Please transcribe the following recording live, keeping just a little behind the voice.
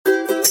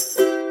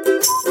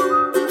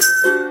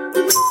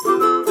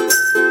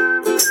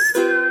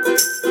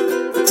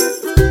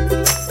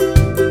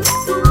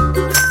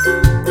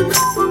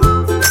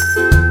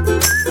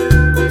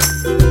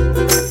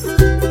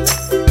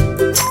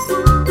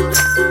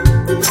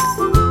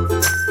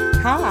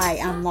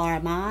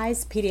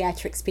RMIs,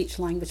 pediatric speech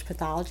language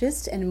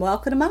pathologist, and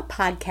welcome to my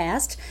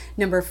podcast,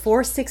 number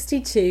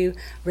 462,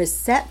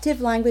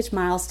 Receptive Language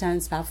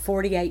Milestones by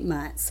 48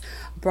 Months.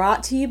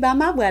 Brought to you by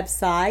my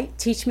website,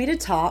 Teach Me to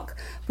Talk,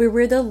 where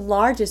we're the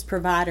largest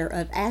provider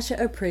of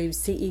ASHA-approved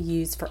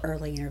CEUs for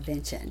early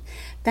intervention.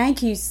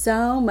 Thank you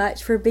so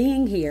much for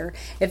being here.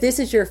 If this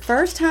is your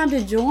first time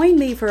to join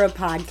me for a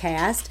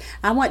podcast,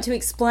 I want to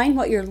explain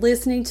what you're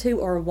listening to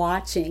or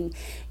watching.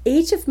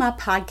 Each of my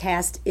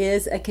podcasts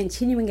is a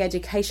continuing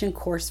education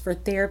course for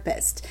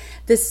therapists.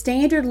 The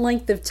standard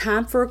length of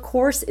time for a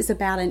course is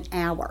about an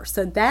hour,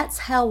 so that's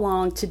how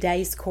long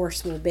today's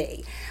course will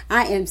be.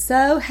 I am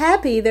so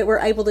happy that we're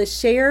able to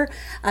share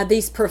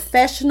these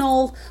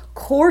professional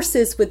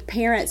courses with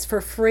parents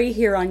for free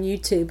here on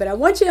YouTube, but I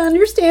want you to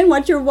understand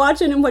what you're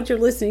watching and what you're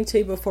listening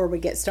to before we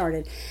get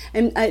started.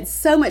 And it's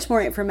so much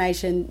more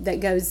information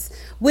that goes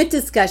with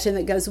discussion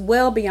that goes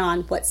well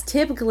beyond what's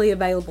typically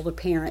available to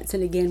parents.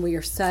 And again, we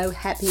are so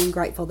happy and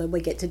grateful that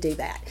we get to do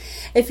that.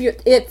 If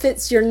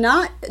it's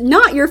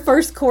not your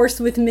first course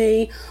with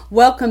me,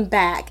 welcome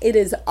back. It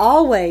is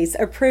always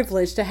a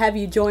privilege to have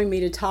you join me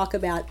to talk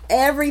about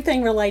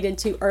everything related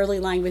to early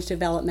language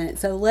development.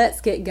 So let's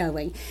get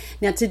going.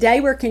 Now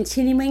today we're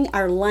continuing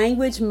our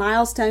Language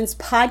Milestones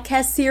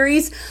podcast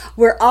series.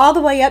 We're all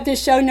the way up to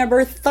show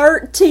number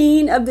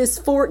 13 of this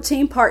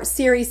 14-part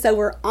series, so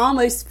we're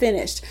almost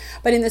finished.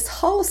 But in this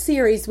whole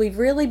series, we've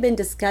really been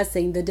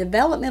discussing the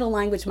developmental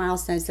language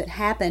milestones that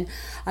happen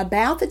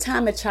about the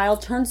time a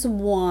child turns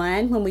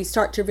 1, when we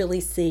start to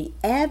really see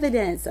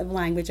evidence of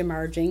language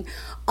emerging,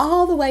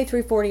 all the way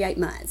through 48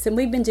 months. And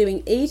we've been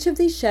doing each of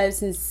these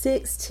shows in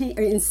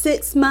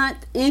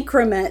 6-month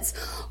increments,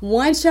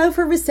 one show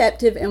for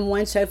receptive and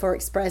one show for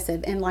expressive.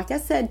 And like I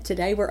said,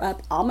 today we're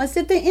up almost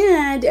at the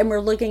end, and we're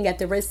looking at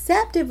the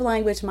receptive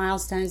language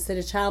milestones that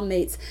a child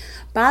meets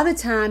by the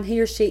time he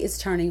or she is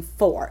turning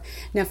 4.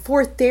 Now,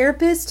 for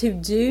therapists who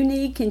do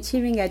need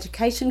continuing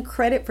education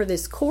credit for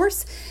this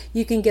course,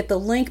 you can get the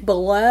link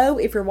below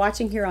if you're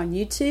watching here on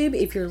YouTube.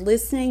 If you're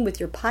listening with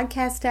your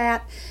podcast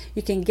app,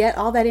 you can get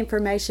all that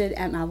information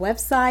at my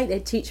website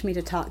at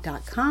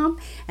teachmetotalk.com,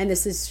 and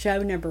this is show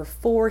number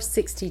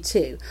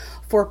 462.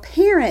 For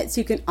parents,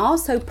 you can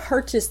also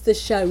purchase the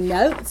show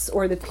notes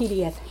or the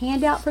PDF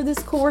handout for this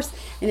course,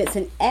 and it's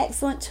an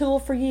excellent tool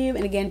for you.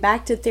 And again,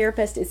 back to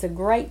therapists, it's a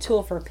great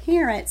tool for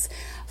parents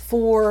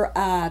for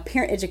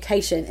parent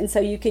education. And so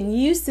you can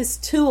use this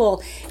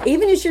tool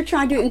even as you're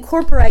trying to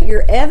incorporate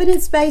your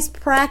evidence-based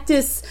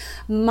practice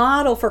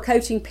model for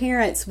coaching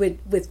parents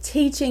with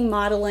teaching,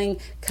 modeling,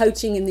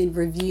 coaching, and then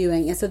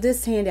reviewing. And so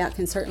this handout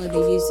can certainly be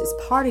used as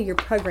part of your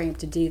program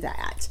to do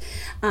that.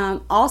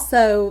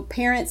 Also,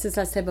 parents, as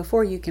I said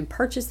before, you can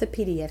purchase the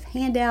PDF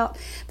handout.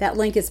 That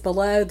link is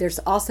below. There's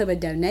also a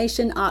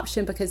donation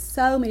option because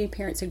so many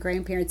parents and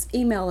grandparents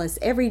email us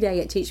every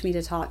day at Teach Me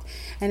to Talk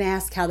and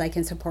ask how they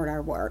can support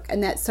our work.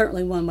 And that's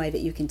certainly one way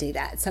that you can do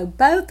that. So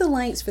both the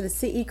links for the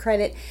CE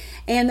credit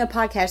and the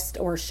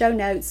podcast or show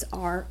notes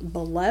are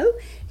below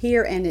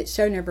here, and it's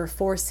show number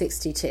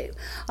 462.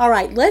 All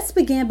right, let's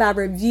begin by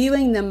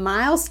reviewing the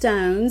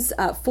milestones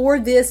for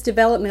this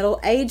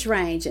developmental age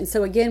range. And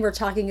so again, we're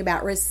talking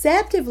about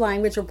receptive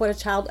language, or what a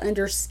child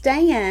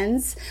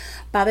understands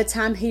by the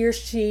time he or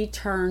she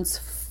turns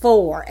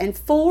 4. And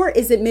 4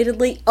 is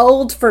admittedly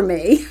old for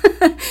me.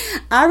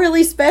 I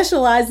really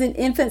specialize in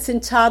infants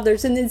and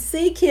toddlers, and then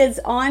see kids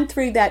on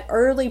through that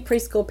early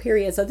preschool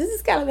period. So this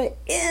is kind of the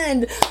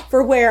end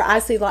for where I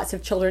see lots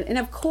of children. And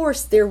of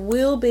course, there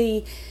will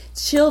be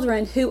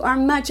children who are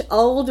much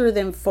older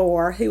than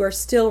 4 who are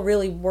still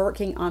really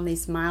working on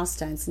these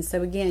milestones. And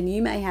so again,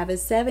 you may have a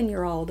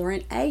 7-year-old or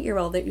an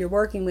 8-year-old that you're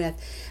working with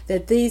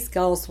that these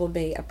goals will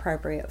be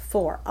appropriate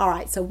for. All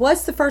right, so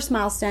what's the first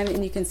milestone?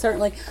 And you can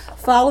certainly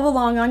follow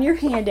along on your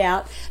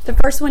handout. The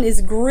first one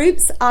is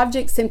groups,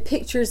 objects, and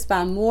pictures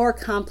by more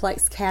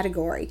complex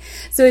category.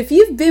 So if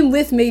you've been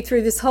with me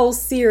through this whole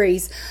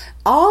series,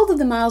 all of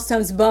the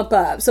milestones bump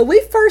up. So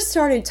we first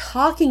started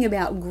talking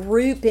about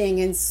grouping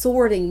and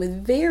sorting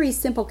with very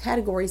simple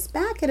categories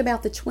back at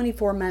about the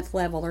 24-month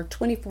level, or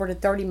 24 to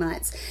 30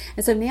 months.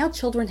 And so now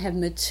children have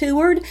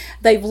matured,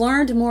 they've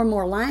learned more and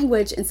more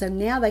language, and so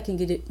now they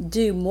can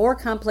do more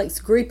complex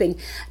grouping,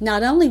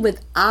 not only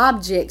with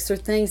objects or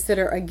things that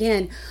are,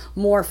 again,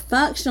 more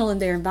functional in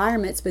their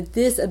environments, but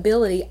this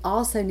ability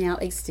also now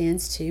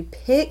extends to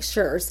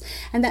pictures.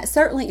 And that's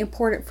certainly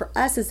important for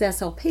us as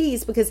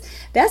SLPs because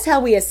that's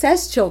how we assess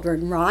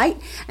children, right?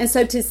 And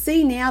so to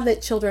see now that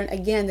children,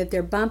 again, that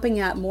they're bumping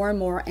up more and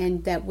more,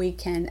 and that we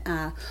can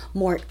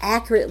more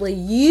accurately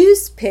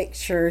use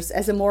pictures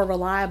as a more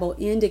reliable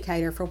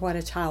indicator for what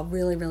a child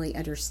really, really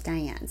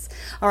understands.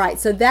 All right,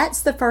 so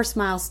that's the first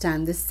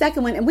milestone. The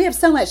second one, and we have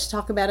so much to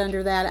talk about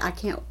under that, I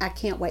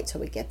can't wait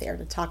till we get there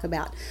to talk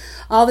about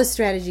all the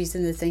strategies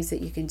and the things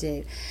that you can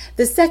do.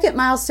 The second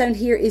milestone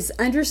here is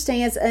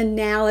understands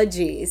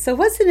analogies. So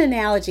what's an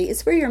analogy?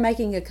 It's where you're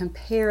making a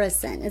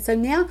comparison. And so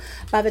now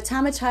by the the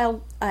time a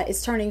child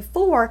is turning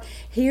 4,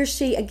 he or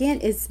she, again,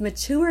 is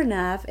mature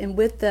enough and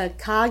with the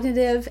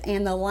cognitive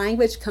and the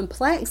language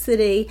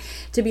complexity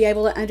to be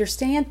able to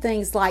understand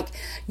things like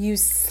you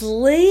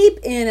sleep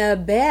in a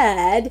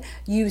bed,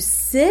 you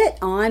sit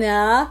on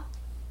a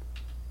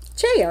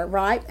chair,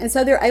 right? And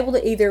so they're able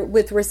to either,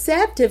 with a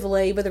receptive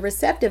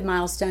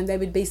milestone, they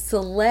would be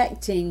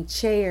selecting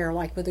chair,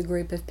 like with a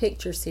group of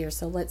pictures here.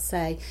 So let's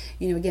say,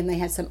 again, they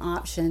have some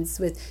options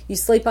with you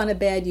sleep on a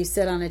bed, you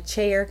sit on a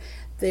chair.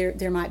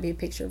 There might be a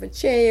picture of a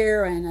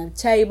chair and a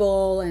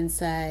table and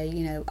say,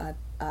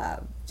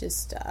 a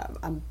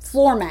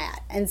floor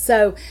mat. And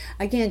so,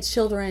 again,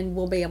 children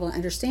will be able to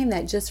understand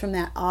that just from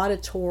that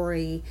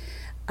auditory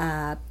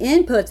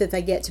input that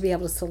they get to be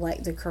able to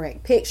select the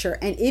correct picture.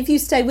 And if you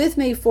stay with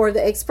me for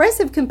the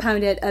expressive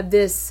component of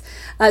this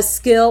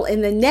skill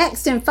in the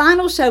next and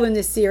final show in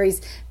this series,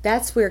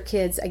 that's where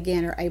kids,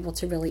 again, are able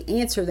to really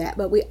answer that.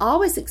 But we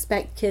always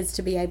expect kids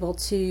to be able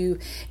to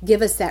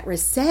give us that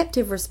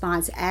receptive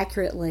response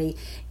accurately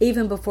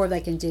even before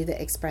they can do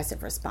the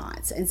expressive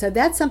response. And so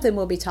that's something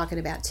we'll be talking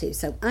about too.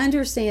 So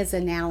understands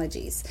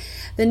analogies.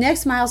 The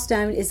next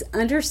milestone is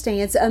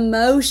understands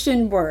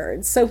emotion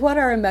words. So what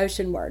are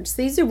emotion words?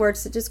 These are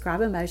words that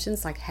describe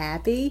emotions like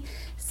happy,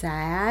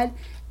 sad,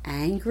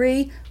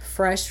 angry,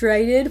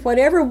 frustrated,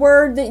 whatever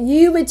word that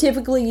you would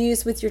typically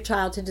use with your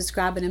child to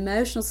describe an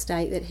emotional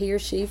state that he or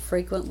she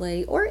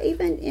frequently or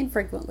even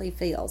infrequently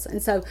feels.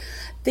 And so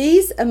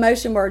these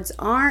emotion words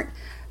aren't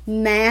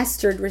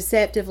mastered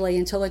receptively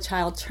until a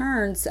child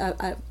turns,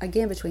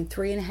 again, between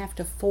 3.5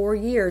 to 4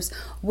 years.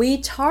 We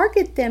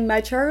target them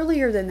much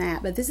earlier than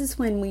that, but this is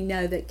when we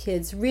know that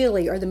kids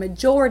really, or the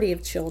majority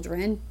of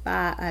children,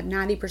 by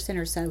 90%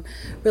 or so,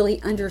 really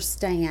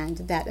understand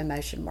that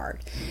emotion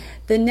word.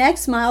 The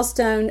next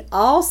milestone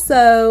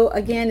also,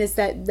 again, is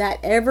that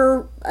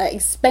ever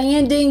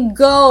expanding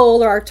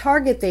goal, or our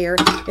target there,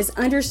 is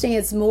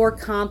understands more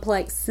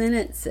complex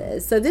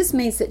sentences. So this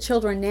means that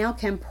children now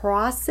can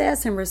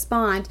process and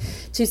respond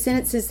to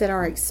sentences that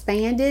are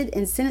expanded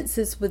and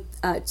sentences with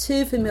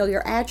two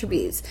familiar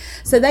attributes.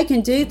 So they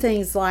can do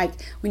things like,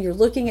 when you're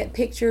looking at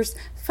pictures,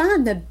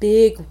 find the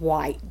big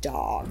white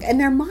dog. And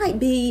there might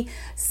be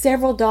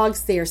several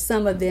dogs there.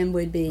 Some of them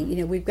would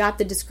be, we've got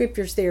the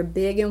descriptors there,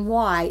 big and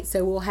white.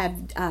 So we'll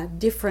have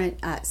different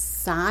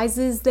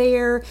sizes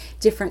there,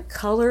 different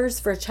colors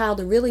for a child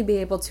to really be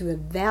able to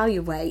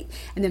evaluate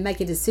and then make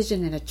a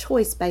decision and a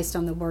choice based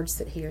on the words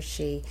that he or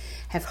she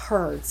have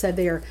heard. So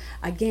they're,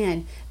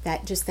 again,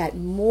 that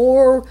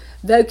more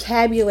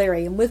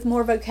vocabulary. And with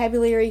more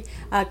vocabulary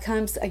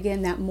comes,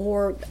 again, that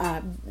more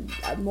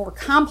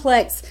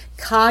complex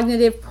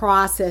cognitive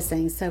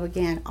processing. So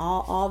again,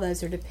 all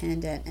those are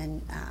dependent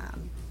and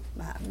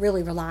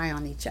really rely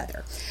on each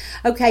other.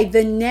 Okay,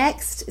 the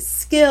next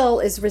skill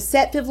is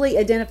receptively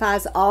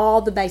identifies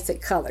all the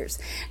basic colors.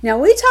 Now,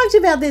 we talked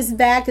about this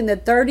back in the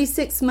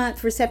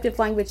 36-month receptive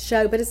language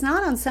show, but it's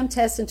not on some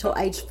tests until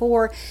age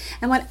 4.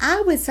 And what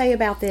I would say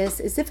about this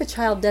is if a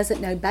child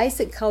doesn't know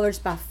basic colors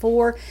by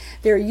 4,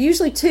 there are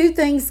usually two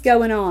things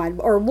going on,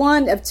 or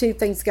one of two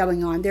things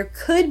going on. There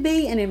could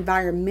be an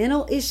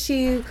environmental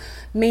issue,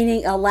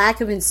 meaning a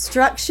lack of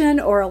instruction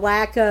or a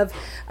lack of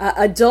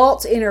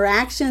adult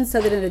interaction,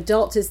 so that an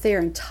adult is there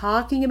and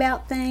talking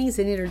about things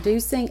and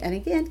introducing, and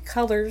again,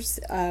 colors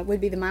would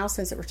be the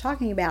milestones that we're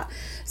talking about,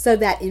 so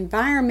that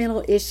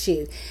environmental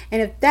issue.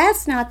 And if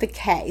that's not the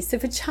case,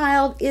 if a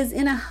child is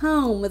in a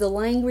home with a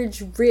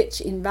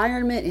language-rich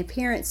environment and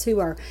parents who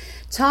are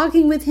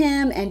talking with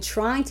him and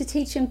trying to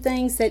teach him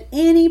things that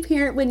any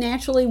parent would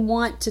naturally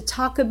want to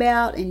talk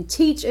about and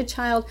teach a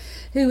child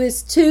who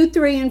is 2,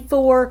 3, and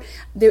 4,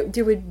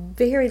 there would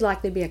very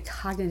likely be a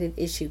cognitive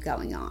issue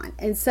going on.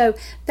 And so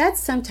that's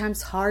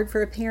sometimes hard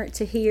for a parent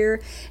to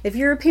hear. If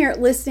you're a parent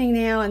listening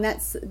now and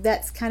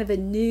that's kind of a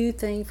new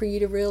thing for you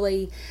to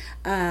really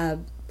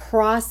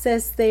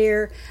process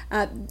there,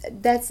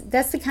 that's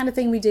the kind of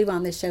thing we do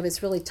on this show,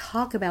 is really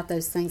talk about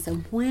those things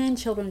and when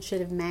children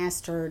should have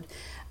mastered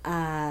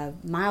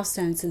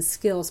milestones and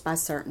skills by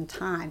certain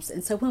times.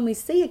 And so when we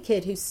see a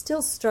kid who's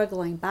still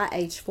struggling by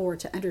age 4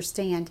 to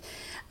understand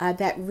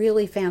that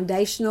really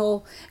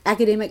foundational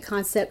academic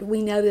concept,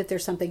 we know that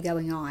there's something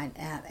going on.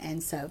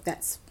 And so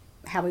that's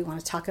how we want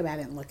to talk about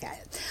it and look at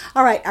it.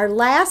 All right, our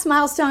last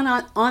milestone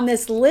on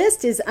this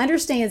list is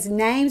understands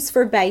names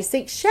for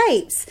basic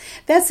shapes.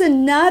 That's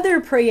another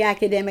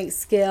pre-academic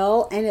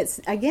skill, and it's,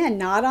 again,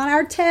 not on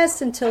our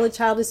test until a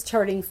child is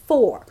turning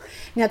 4.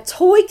 Now,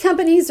 toy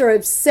companies are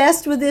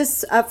obsessed with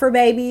this for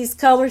babies,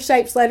 color,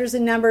 shapes, letters,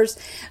 and numbers,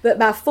 but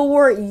by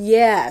 4,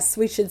 yes,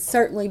 we should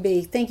certainly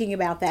be thinking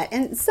about that.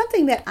 And it's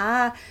something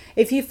that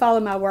if you follow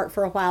my work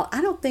for a while,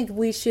 I don't think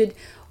we should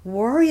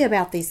worry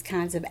about these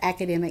kinds of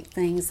academic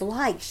things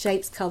like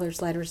shapes,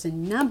 colors, letters,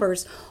 and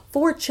numbers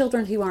for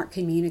children who aren't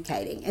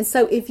communicating. And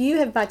so if you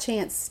have by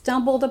chance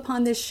stumbled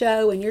upon this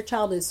show and your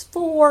child is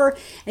 4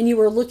 and you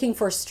were looking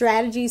for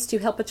strategies to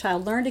help a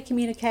child learn to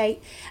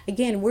communicate,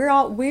 again,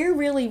 we're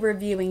really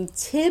reviewing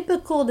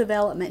typical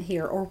development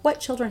here, or what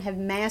children have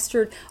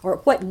mastered,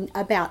 or what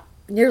about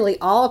nearly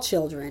all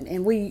children,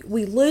 and we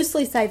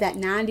loosely say that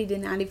 90 to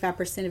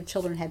 95% of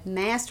children have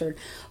mastered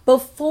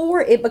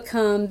before it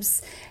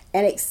becomes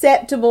an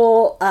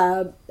acceptable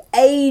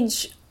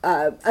age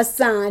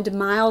assigned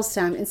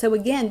milestone. And so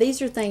again,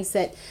 these are things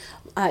that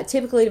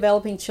typically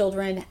developing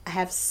children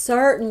have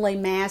certainly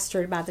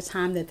mastered by the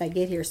time that they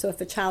get here. So if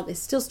a child is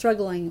still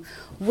struggling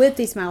with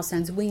these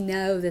milestones, we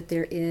know that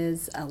there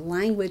is a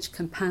language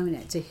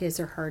component to his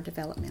or her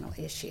developmental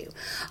issue.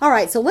 All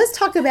right, so let's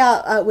talk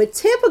about with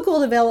typical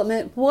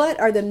development, what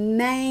are the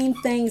main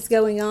things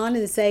going on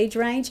in this age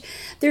range?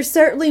 There's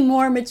certainly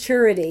more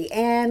maturity.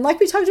 And like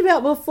we talked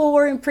about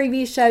before in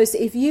previous shows,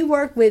 if you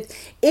work with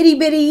itty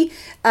bitty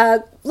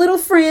little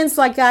friends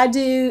like I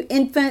do,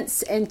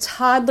 infants and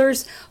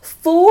toddlers,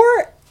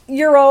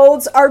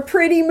 4-year-olds are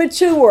pretty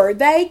mature.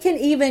 They can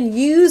even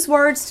use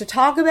words to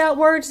talk about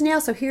words now.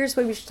 So here's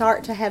where we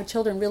start to have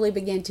children really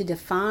begin to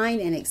define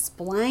and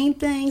explain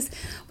things,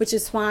 which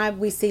is why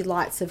we see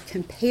lots of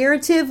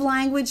comparative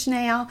language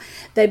now.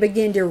 They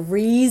begin to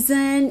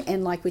reason,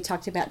 and like we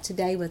talked about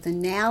today with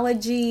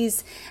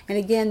analogies, and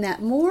again,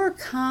 that more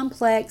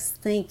complex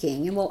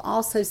thinking. And we'll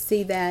also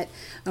see that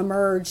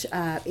emerge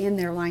in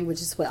their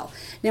language as well.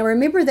 Now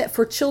remember that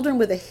for children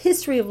with a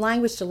history of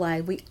language delay,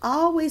 we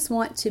always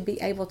want to be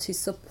able to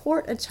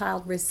support a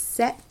child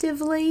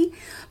receptively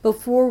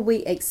before we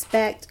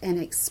expect an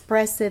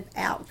expressive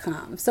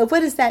outcome. So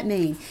what does that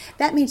mean?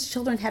 That means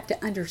children have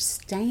to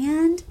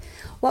understand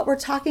what we're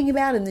talking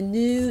about and the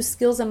new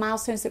skills and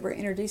milestones that we're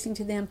introducing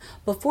to them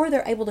before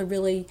they're able to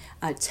really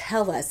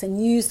tell us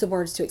and use the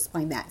words to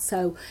explain that.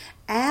 So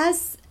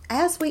as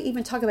we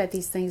even talk about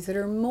these things that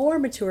are more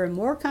mature and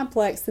more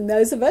complex than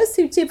those of us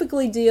who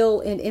typically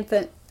deal in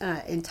infant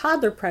and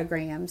toddler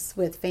programs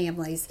with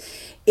families,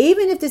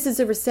 even if this is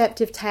a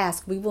receptive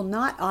task, we will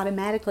not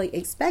automatically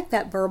expect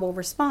that verbal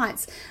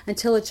response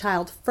until a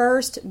child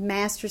first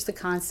masters the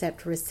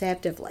concept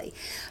receptively.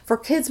 For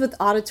kids with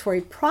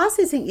auditory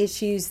processing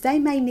issues, they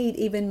may need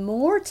even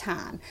more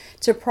time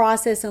to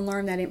process and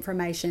learn that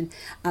information,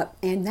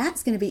 and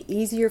that's going to be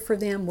easier for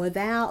them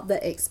without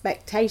the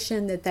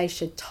expectation that they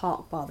should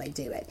talk while they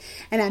do it.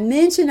 And I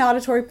mentioned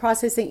auditory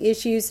processing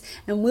issues,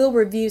 and we'll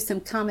review some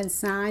common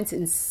signs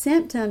and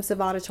symptoms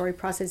of auditory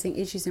processing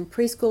issues in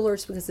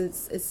preschoolers because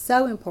it's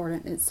so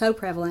important and it's so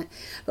prevalent.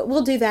 But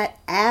we'll do that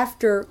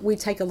after we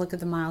take a look at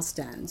the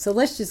milestones. So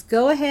let's just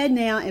go ahead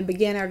now and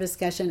begin our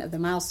discussion of the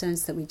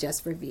milestones that we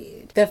just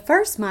reviewed. The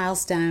first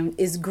milestone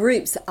is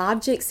groups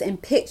objects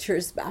and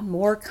pictures by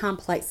more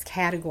complex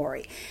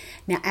category.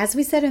 Now, as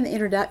we said in the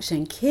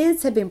introduction,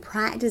 kids have been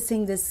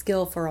practicing this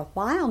skill for a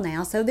while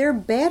now, so they're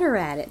better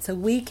at it. So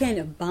we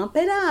can bump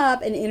it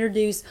up and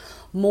introduce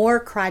more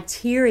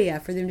criteria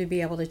for them to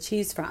be able to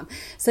choose from.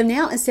 So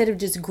now instead of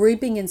just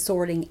grouping and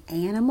sorting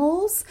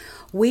animals,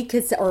 we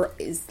could, or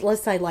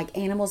let's say like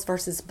animals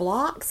versus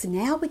blocks,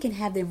 now we can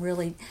have them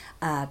really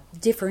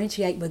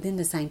differentiate within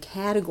the same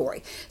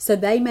category. So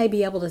they may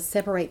be able to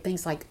separate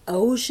things like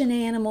ocean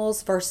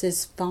animals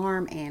versus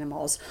farm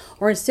animals,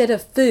 or instead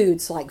of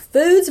foods, like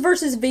foods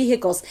versus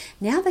vehicles,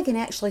 now they can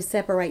actually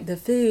separate the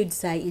food,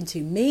 say,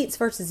 into meats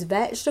versus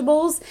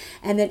vegetables,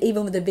 and then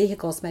even with the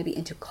vehicles, maybe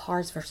into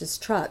cars versus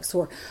trucks,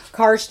 or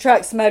cars,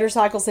 trucks,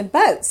 motorcycles, and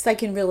boats. They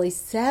can really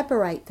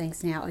separate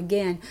things now,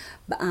 again,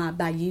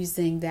 by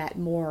using that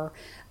more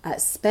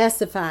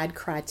specified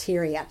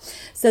criteria.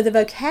 So the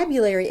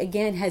vocabulary,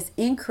 again, has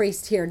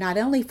increased here, not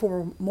only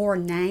for more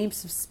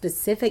names of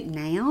specific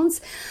nouns,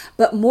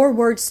 but more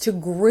words to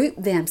group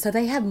them. So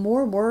they have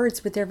more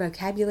words with their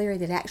vocabulary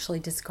that actually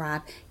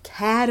describe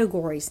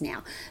categories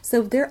now.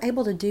 So they're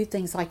able to do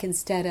things like,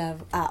 instead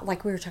of,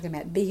 like we were talking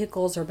about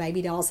vehicles or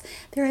baby dolls,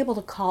 they're able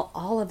to call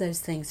all of those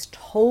things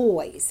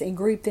toys and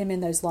group them in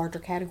those larger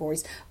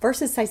categories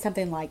versus say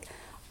something like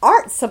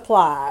art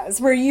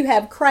supplies, where you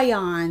have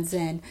crayons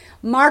and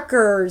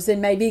markers and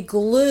maybe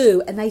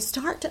glue, and they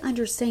start to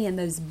understand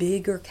those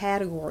bigger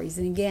categories.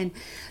 And again,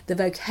 the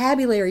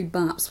vocabulary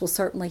bumps will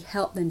certainly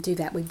help them do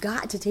that. We've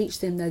got to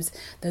teach them those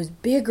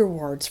bigger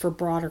words for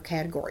broader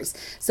categories.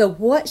 So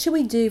what should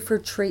we do for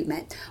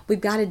treatment? We've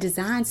got to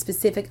design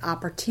specific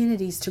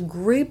opportunities to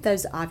group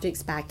those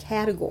objects by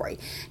category.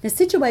 Now,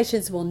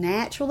 situations will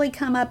naturally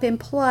come up in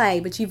play,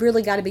 but you've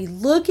really got to be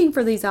looking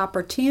for these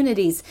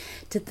opportunities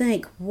to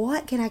think,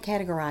 what can I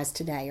categorize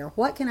today, or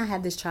what can I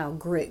have this child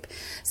group?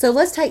 So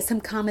let's take some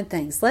common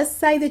things. Let's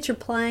say that you're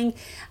playing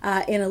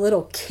in a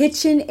little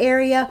kitchen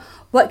area.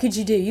 What could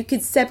you do? You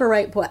could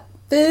separate what?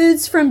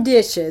 Foods from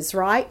dishes,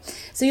 right?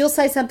 So you'll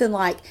say something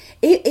like,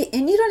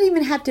 and you don't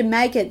even have to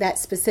make it that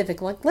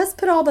specific. Like, let's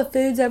put all the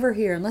foods over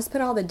here and let's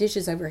put all the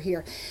dishes over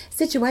here.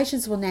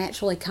 Situations will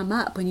naturally come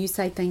up when you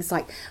say things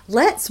like,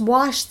 let's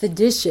wash the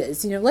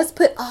dishes. Let's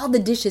put all the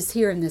dishes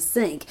here in the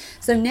sink.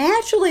 So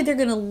naturally, they're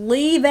going to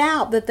leave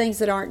out the things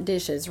that aren't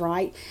dishes,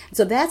 right?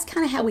 So that's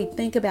kind of how we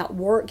think about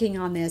working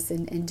on this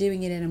and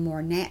doing it in a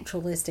more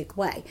naturalistic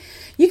way.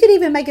 You could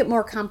even make it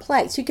more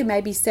complex. You could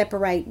maybe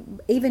separate,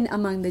 even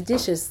among the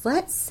dishes,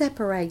 let's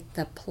separate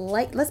the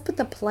plate. Let's put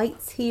the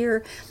plates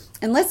here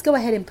And let's go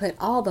ahead and put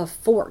all the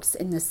forks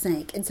in the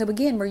sink. And so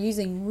again, we're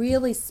using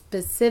really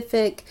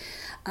specific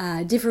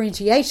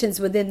differentiations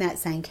within that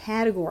same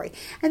category.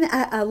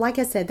 And like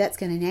I said, that's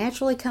going to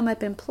naturally come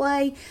up in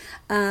play.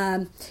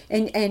 And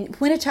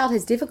when a child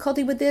has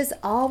difficulty with this,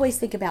 always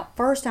think about,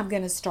 first I'm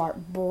going to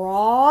start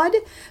broad.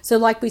 So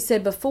like we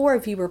said before,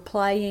 if you were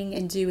playing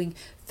and doing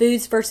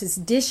foods versus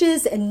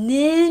dishes, and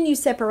then you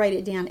separate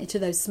it down into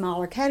those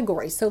smaller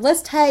categories. So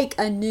let's take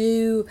a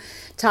new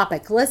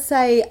topic. Let's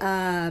say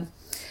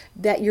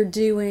that you're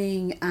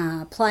doing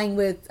playing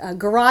with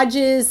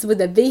garages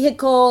with a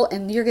vehicle,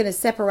 and you're going to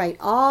separate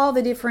all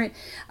the different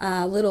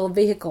little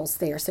vehicles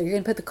there. So you're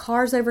going to put the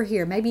cars over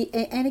here, maybe,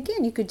 and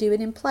again, you could do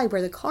it in play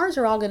where the cars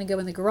are all going to go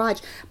in the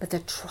garage, but the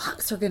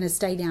trucks are going to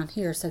stay down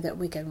here so that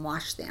we can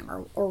wash them,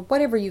 or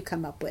whatever you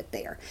come up with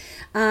there.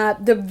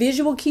 The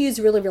visual cues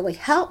really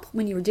help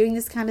when you are doing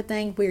this kind of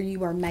thing where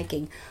you are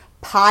making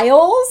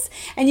piles,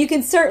 and you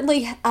can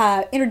certainly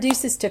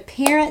introduce this to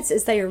parents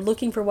as they are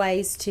looking for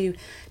ways to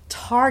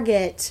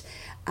target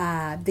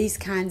these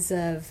kinds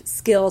of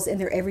skills in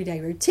their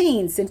everyday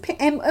routines.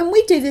 And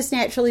we do this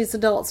naturally as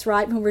adults,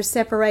 right? When we're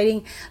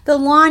separating the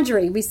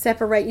laundry, we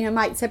separate,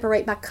 might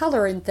separate by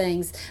color and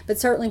things. But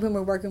certainly when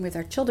we're working with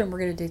our children, we're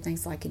going to do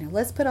things like,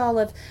 let's put all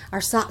of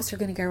our socks are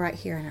going to go right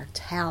here and our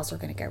towels are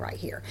going to go right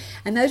here.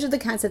 And those are the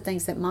kinds of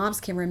things that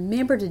moms can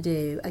remember to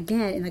do,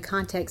 again, in the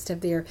context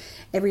of their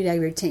everyday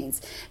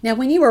routines. Now,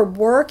 when you are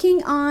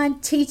working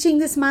on teaching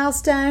this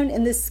milestone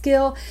and this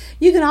skill,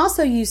 you can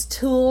also use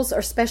tools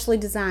or specially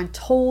designed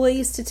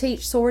toys to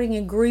teach sorting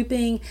and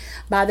grouping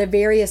by the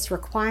various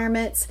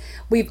requirements.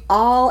 We've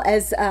all,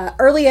 as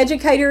early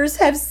educators,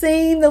 have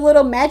seen the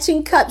little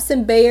matching cups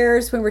and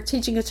bears when we're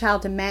teaching a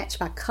child to match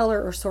by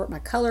color or sort by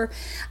color.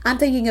 I'm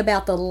thinking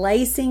about the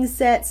lacing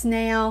sets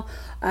now,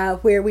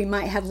 where we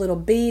might have little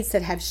beads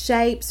that have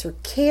shapes or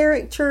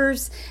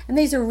characters, and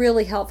these are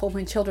really helpful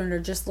when children are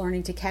just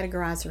learning to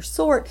categorize or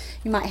sort.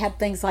 You might have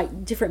things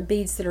like different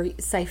beads that are,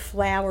 say,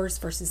 flowers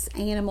versus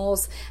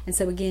animals, and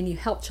so again, you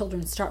help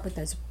children start with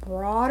those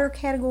broader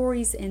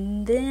categories,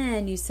 and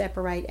then you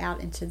separate out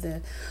into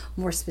the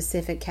more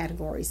specific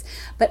categories.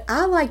 But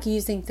I like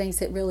using things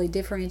that really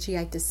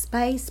differentiate the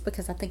space,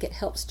 because I think it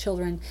helps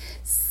children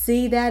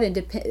see that,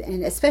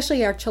 and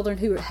especially our children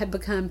who have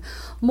become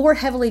more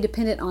heavily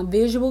dependent on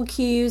visual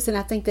cues, and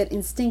I think that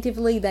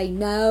instinctively they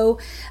know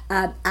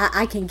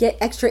I can get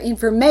extra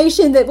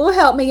information that will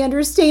help me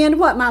understand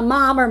what my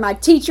mom or my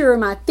teacher or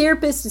my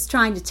therapist is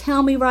trying to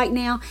tell me right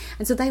now,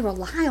 and so they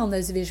rely on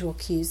those visual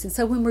cues. And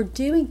so when we're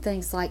doing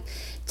things like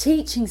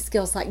teaching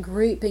skills like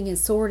grouping and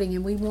sorting,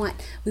 and we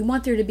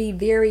want there to be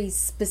very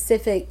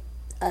specific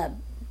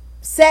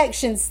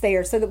sections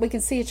there so that we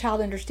can see a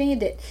child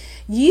understand it,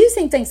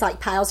 using things like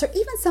piles, or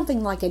even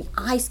something like an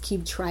ice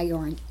cube tray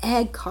or an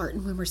egg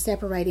carton when we're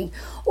separating,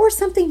 or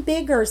something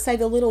bigger, say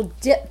the little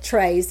dip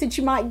trays that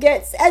you might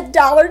get at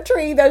Dollar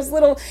Tree, those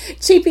little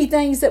cheapy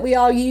things that we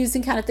all use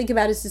and kind of think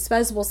about as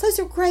disposables. Those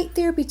are great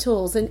therapy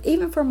tools, and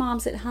even for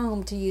moms at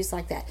home to use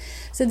like that,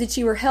 so that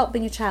you are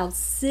helping a child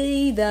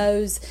see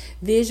those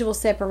visual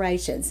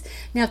separations.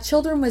 Now,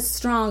 children with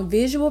strong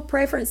visual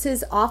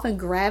preferences often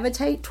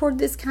gravitate toward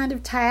this kind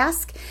of task.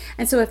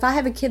 And so if I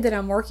have a kid that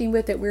I'm working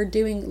with that we're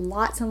doing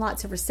lots and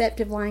lots of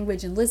receptive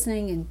language, and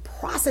listening and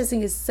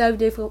processing is so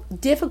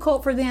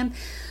difficult for them,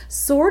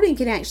 sorting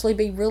can actually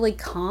be really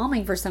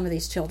calming for some of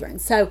these children.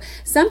 So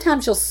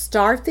sometimes you'll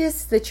start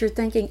this that you're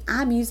thinking,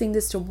 I'm using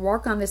this to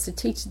work on this to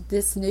teach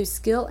this new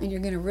skill, and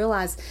you're going to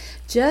realize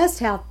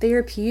just how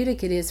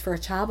therapeutic it is for a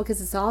child,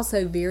 because it's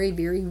also very,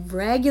 very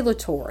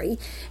regulatory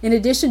in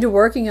addition to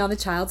working on the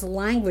child's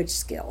language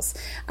skills.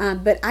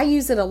 But I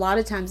use it a lot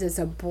of times as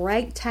a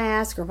break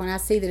task, or when I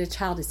see that a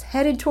child is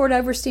headed toward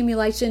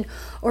overstimulation,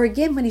 or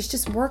again when he's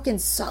just working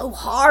so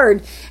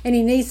hard and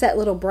he needs that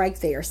little break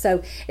there.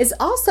 So it's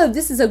also,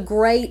 this is a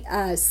great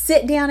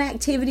sit down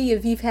activity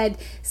if you've had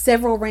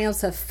several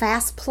rounds of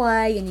fast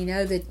play and you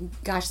know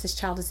that, gosh, this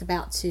child is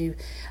about to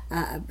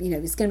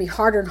it's going to be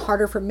harder and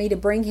harder for me to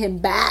bring him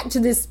back to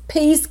this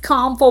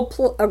peaceful,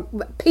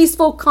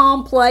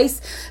 calm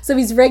place. So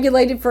he's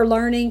regulated for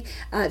learning.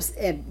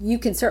 You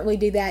can certainly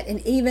do that. And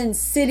even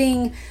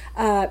sitting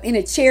in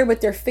a chair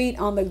with their feet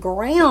on the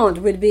ground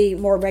would be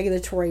more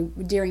regulatory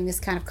during this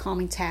kind of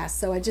calming task.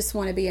 So I just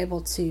want to be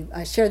able to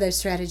share those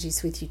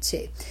strategies with you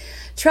too.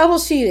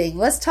 Troubleshooting.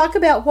 Let's talk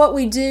about what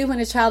we do when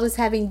a child is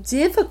having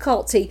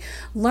difficulty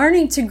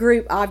learning to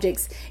group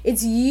objects.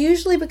 It's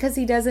usually because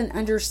he doesn't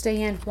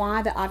understand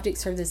why the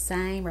objects are the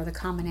same, or the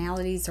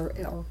commonalities, or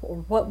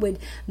what would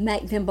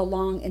make them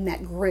belong in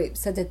that group,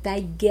 so that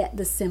they get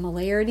the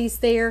similarities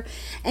there.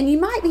 And you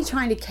might be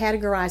trying to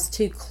categorize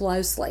too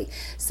closely.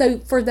 So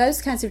for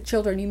those kinds of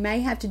children, you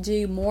may have to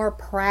do more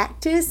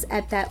practice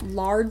at that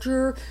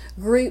larger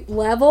group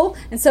level.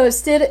 And so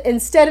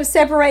instead of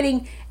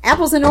separating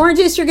apples and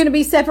oranges, you're going to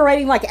be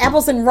separating like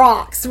apples and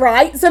rocks,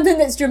 right? Something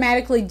that's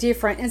dramatically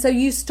different. And so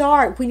you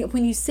start,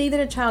 when you see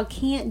that a child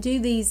can't do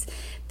these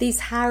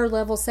higher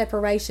level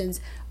separations,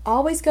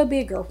 always go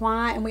bigger.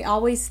 Why? And we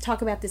always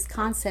talk about this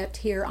concept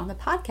here on the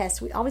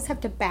podcast. We always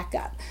have to back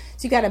up.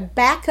 So you got to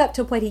back up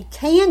to what he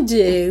can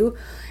do,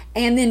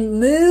 and then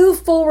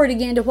move forward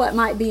again to what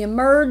might be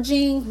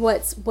emerging,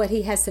 what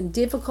he has some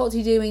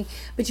difficulty doing.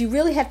 But you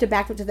really have to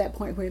back up to that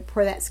point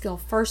where that skill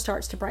first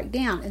starts to break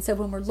down. And so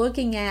when we're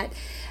looking at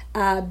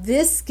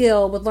this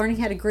skill with learning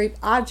how to group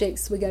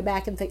objects, we go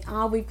back and think,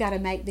 we've got to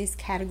make these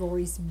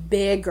categories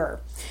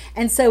bigger.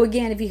 And so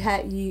again, if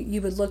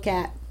you would look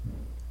at,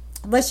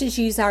 let's just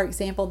use our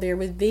example there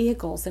with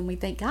vehicles, and we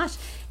think, gosh,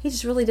 he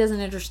just really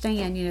doesn't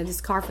understand, this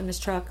car from this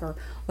truck or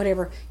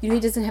whatever. He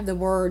doesn't have the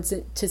words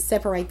to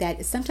separate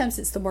that. Sometimes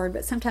it's the word,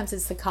 but sometimes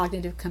it's the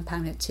cognitive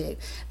component too.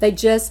 They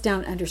just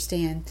don't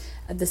understand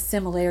the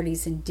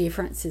similarities and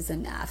differences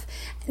enough.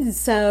 And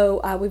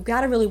so we've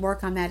got to really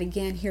work on that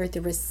again here at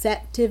the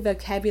receptive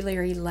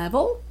vocabulary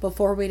level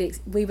before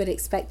we would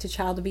expect a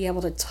child to be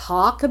able to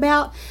talk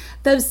about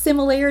those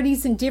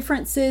similarities and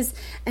differences.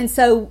 And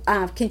so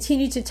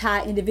continue to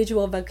tie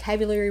individual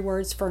vocabulary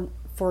words for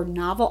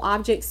novel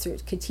objects, to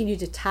continue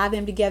to tie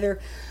them together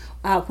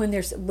when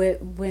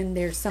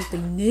there's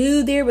something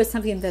new there with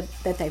something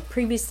that they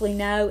previously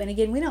know. And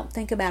again, we don't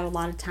think about a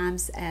lot of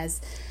times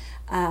as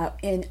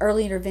in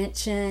early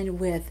intervention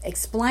with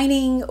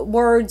explaining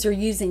words or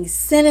using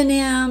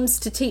synonyms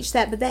to teach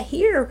that, but that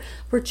here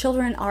where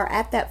children are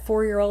at that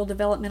 4-year-old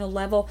developmental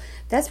level,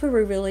 that's where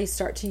we really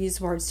start to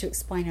use words to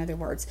explain other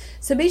words.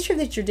 So be sure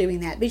that you're doing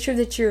that. Be sure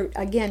that you're,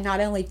 again,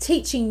 not only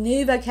teaching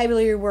new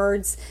vocabulary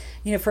words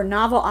for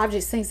novel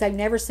objects, things they've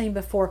never seen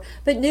before,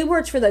 but new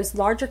words for those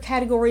larger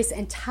categories,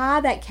 and tie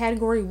that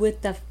category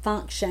with the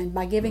function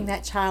by giving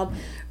that child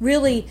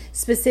really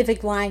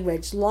specific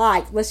language.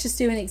 Like, let's just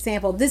do an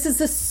example. This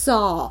is a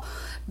saw.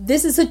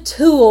 This is a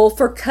tool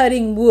for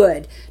cutting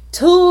wood.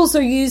 Tools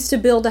are used to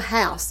build a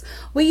house.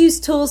 We use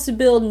tools to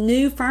build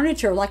new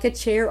furniture like a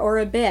chair or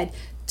a bed.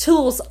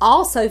 Tools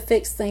also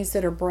fix things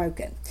that are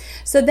broken.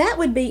 So that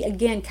would be,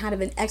 again, kind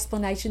of an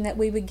explanation that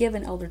we would give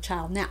an older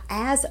child. Now,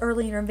 as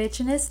early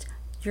interventionist,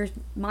 you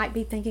might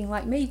be thinking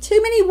like me, too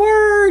many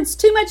words,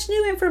 too much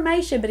new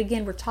information. But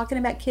again, we're talking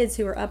about kids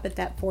who are up at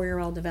that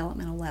 4-year-old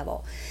developmental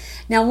level.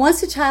 Now,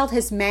 once a child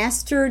has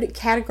mastered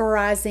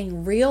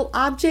categorizing real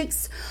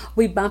objects,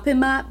 we bump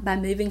him up by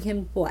moving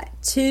him,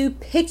 to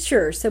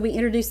pictures. So we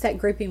introduce that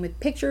grouping with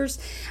pictures,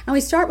 and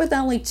we start with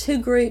only 2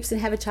 groups and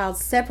have a child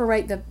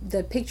separate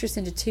the pictures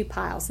into 2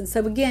 piles. And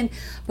so again,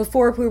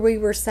 before we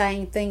were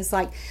saying things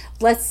like,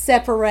 let's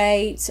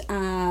separate,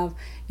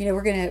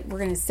 we're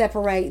gonna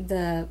separate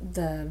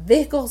the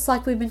vehicles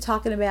like we've been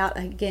talking about.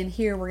 Again,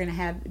 here we're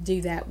gonna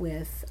do that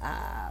with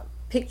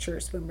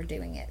pictures when we're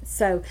doing it.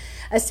 So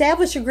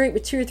establish a group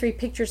with 2 or 3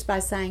 pictures by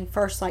saying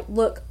first, like,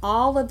 look,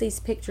 all of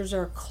these pictures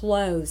are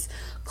clothes.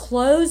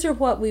 Clothes are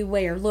what we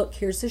wear. Look,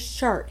 here's a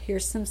shirt,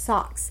 here's some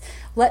socks.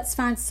 Let's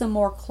find some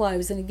more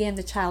clothes. And again,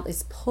 the child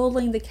is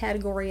pulling the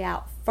category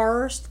out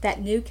first,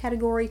 that new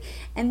category,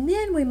 and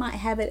then we might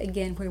have it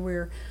again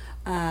where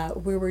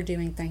we're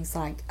doing things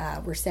like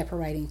we're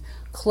separating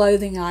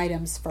clothing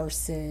items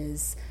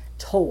versus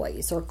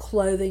toys, or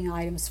clothing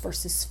items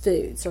versus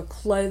foods, or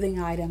clothing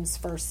items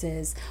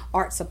versus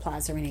art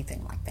supplies, or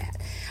anything like that.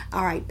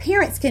 All right,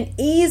 parents can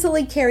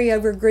easily carry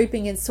over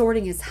grouping and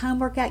sorting as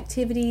homework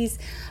activities.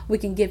 We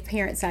can give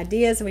parents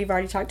ideas, and we've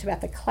already talked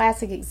about the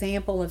classic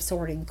example of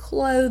sorting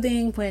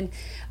clothing when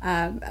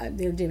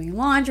they're doing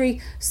laundry,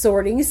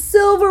 sorting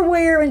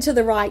silverware into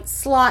the right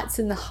slots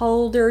in the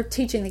holder,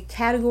 teaching the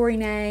category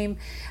name,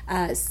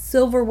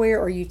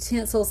 silverware or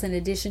utensils in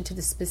addition to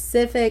the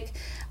specific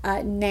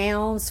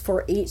nouns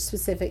for each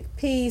specific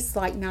piece,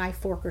 like knife,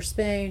 fork, or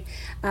spoon.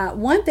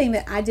 One thing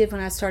that I did when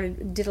I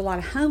did a lot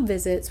of home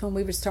visits when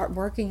we would start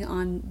working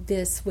on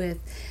this with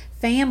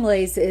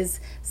families is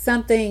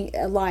something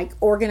like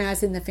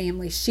organizing the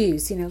family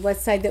shoes.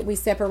 Let's say that we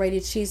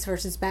separated shoes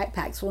versus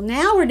backpacks. Well,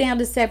 now we're down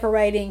to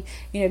separating,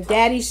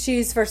 daddy's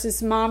shoes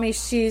versus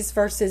mommy's shoes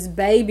versus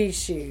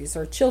baby's shoes,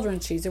 or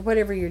children's shoes, or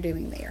whatever you're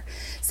doing there.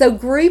 So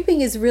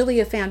grouping is really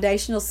a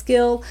foundational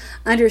skill.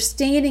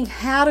 Understanding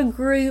how to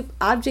group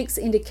objects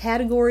into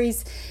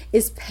categories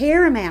is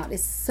paramount.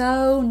 It's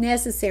so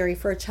necessary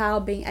for a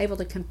child being able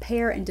to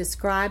compare and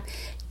describe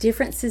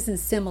differences and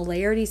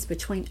similarities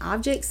between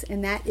objects,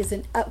 and that is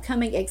an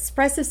upcoming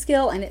expressive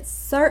skill, and it's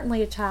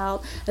certainly a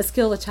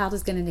skill a child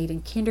is going to need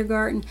in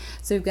kindergarten.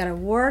 So we've got to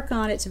work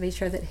on it to be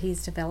sure that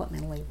he's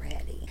developmentally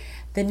ready.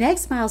 The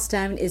next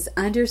milestone is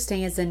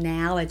understands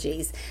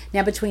analogies.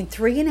 Now, between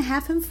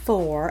 3.5 and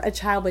 4, a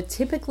child with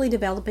typically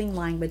developing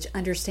language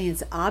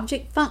understands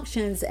object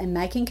functions and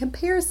making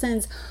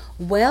comparisons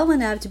well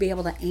enough to be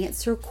able to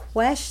answer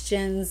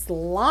questions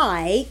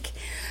like,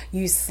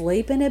 you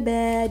sleep in a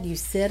bed, you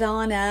sit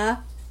on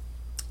a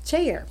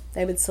chair.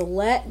 They would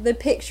select the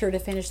picture to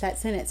finish that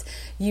sentence.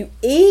 You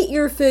eat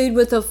your food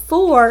with a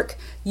fork,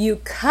 you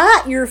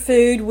cut your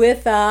food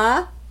with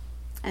a,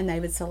 and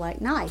they would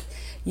select knife.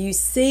 You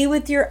see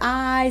with your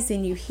eyes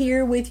and you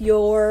hear with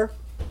your,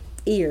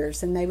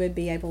 ears, and they would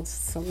be able to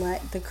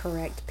select the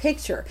correct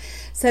picture.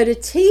 So to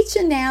teach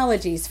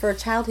analogies for a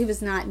child who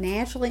is not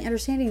naturally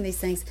understanding these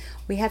things,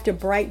 we have to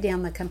break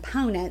down the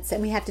components,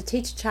 and we have to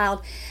teach a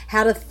child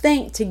how to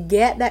think to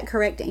get that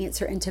correct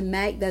answer and to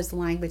make those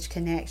language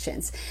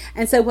connections.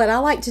 And so what I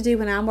like to do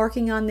when I'm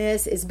working on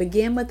this is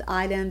begin with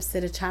items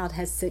that a child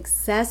has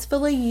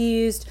successfully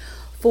used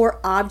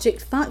for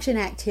object function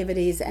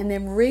activities, and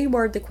then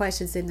reword the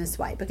questions in this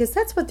way, because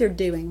that's what they're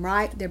doing,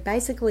 right? They're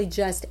basically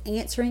just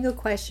answering a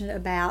question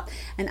about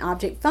an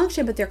object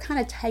function, but they're kind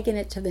of taking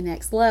it to the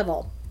next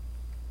level.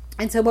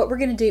 And so what we're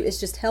going to do is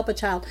just help a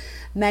child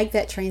make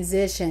that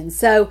transition.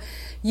 So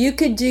you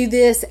could do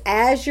this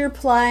as you're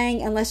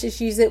playing, and let's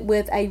just use it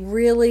with a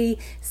really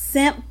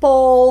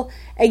simple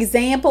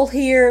example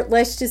here.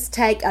 Let's just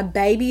take a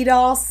baby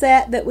doll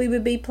set that we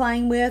would be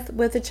playing with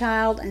a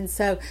child. And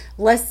so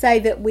let's say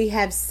that we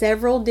have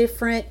several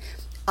different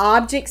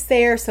objects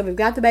there. So we've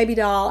got the baby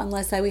doll, and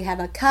let's say we have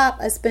a cup,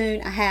 a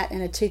spoon, a hat,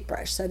 and a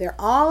toothbrush. So they're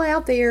all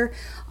out there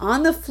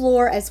on the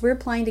floor as we're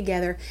playing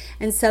together.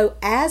 And so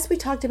as we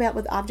talked about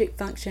with object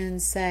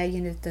functions, say,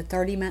 the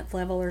 30-month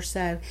level or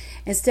so,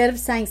 instead of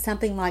saying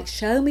something like,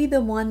 show me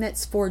the one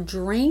that's for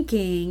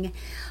drinking,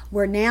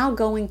 we're now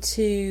going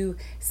to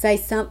say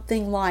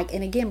something like,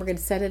 and again, we're going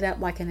to set it up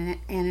like an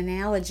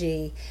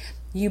analogy.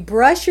 You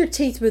brush your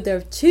teeth with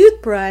a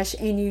toothbrush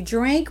and you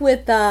drink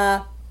with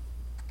a...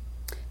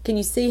 Can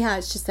you see how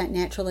it's just that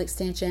natural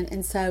extension?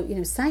 And so,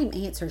 same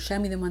answer. Show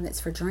me the one that's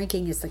for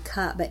drinking is the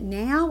cup. But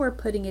now we're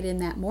putting it in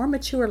that more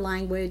mature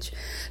language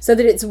so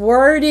that it's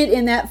worded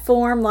in that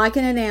form like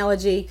an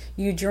analogy.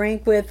 You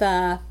drink with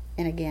a...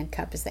 And again,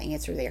 cup is the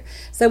answer there.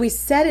 So we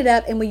set it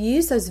up and we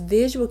use those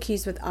visual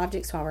cues with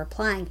objects while we're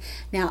playing.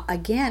 Now,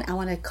 again, I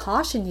want to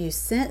caution you,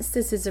 since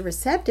this is a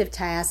receptive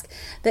task,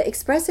 the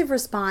expressive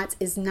response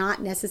is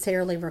not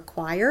necessarily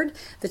required.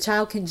 The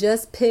child can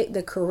just pick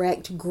the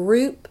correct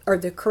group or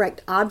the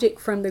correct object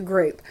from the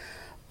group.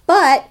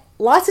 But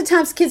lots of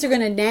times kids are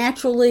going to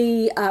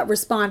naturally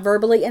respond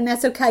verbally, and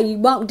that's okay. You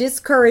won't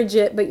discourage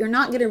it, but you're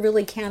not going to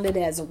really count it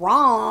as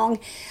wrong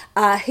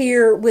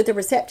here with a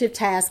receptive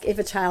task if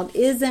a child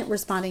isn't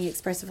responding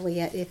expressively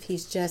yet, if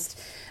he's just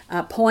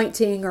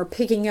pointing or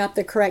picking up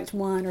the correct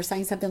one or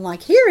saying something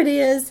like, here it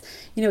is.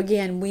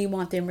 Again, we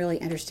want them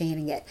really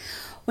understanding it.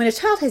 When a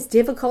child has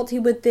difficulty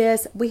with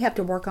this, we have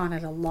to work on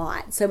it a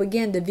lot. So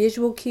again, the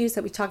visual cues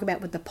that we talk about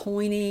with the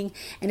pointing,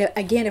 and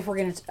again, if we're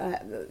going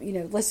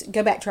to, let's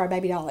go back to our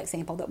baby doll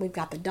example, that we've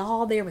got the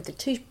doll there with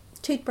the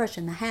toothbrush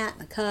and the hat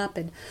and the cup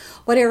and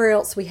whatever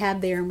else we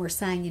have there, and we're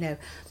saying,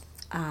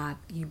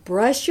 you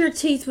brush your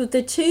teeth with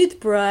the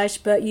toothbrush,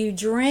 but you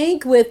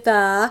drink with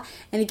the,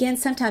 and again,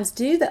 sometimes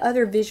do the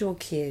other visual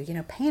cue,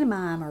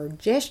 pantomime or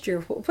gesture,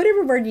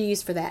 whatever word you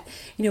use for that,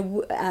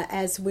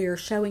 as we're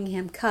showing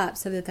him cup,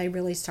 so that they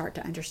really start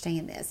to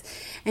understand this.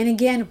 And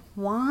again,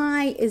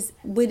 why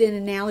would an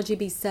analogy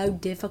be so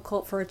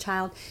difficult for a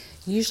child?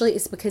 Usually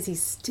it's because he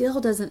still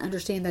doesn't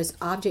understand those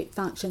object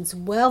functions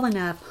well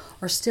enough,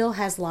 or still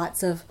has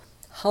lots of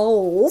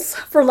holes,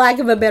 for lack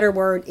of a better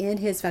word, in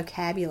his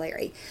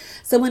vocabulary.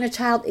 So when a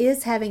child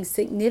is having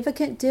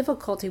significant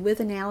difficulty with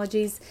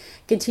analogies,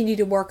 continue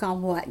to work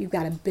on what? You've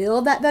got to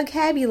build that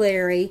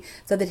vocabulary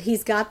so that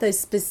he's got those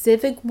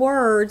specific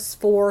words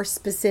for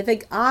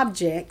specific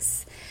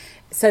objects.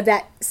 So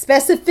that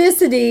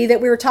specificity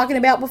that we were talking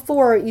about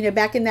before,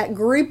 back in that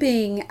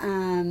grouping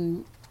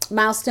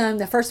milestone,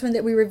 the first one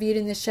that we reviewed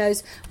in the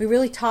shows,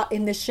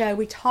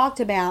 we talked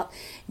about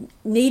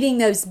needing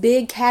those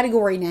big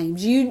category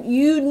names.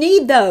 You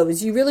need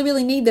those. You really,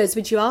 really need those,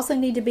 but you also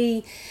need to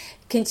be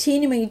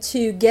continuing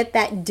to get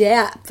that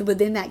depth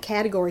within that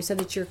category so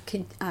that you're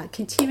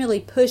continually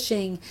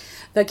pushing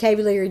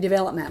vocabulary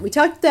development. We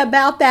talked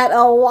about that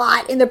a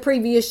lot in the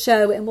previous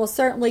show, and we'll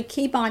certainly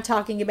keep on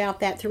talking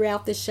about that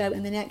throughout this show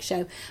and the next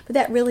show. But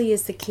that really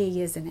is the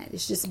key, isn't it?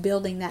 It's just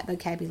building that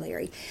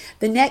vocabulary.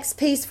 The next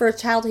piece for a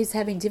child who's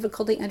having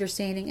difficulty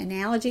understanding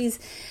analogies,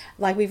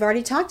 like we've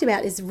already talked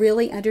about, is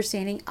really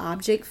understanding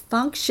object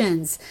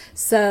functions.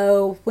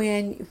 So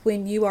when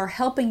you are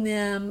helping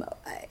them,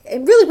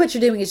 and really what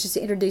you're doing is just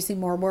introducing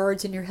more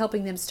words, and you're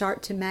helping them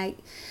start to make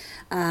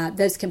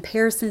those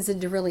comparisons and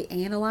to really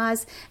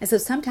analyze. And so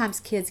sometimes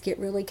kids get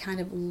really kind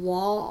of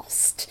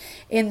lost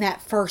in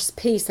that first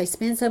piece. They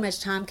spend so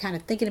much time kind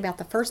of thinking about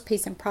the first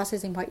piece and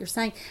processing what you're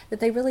saying that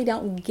they really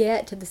don't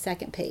get to the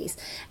second piece.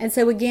 And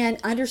so again,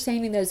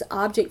 understanding those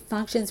object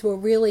functions will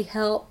really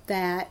help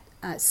that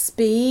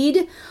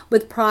speed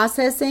with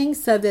processing,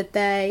 so that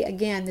they,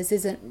 again, this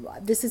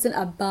isn't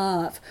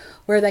above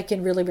where they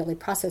can really, really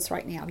process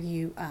right now.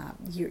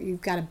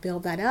 You've got to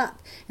build that up,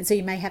 and so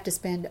you may have to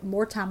spend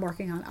more time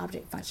working on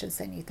object functions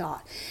than you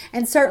thought.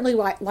 And certainly,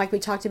 like we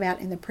talked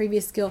about in the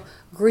previous skill,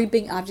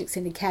 grouping objects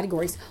into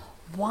categories.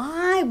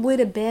 Why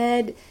would a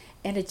bed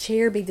and a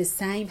chair be the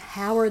same?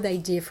 How are they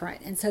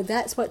different? And so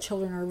that's what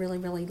children are really,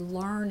 really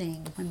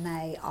learning when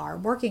they are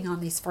working on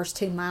these first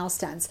 2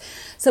 milestones.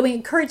 So we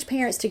encourage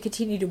parents to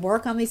continue to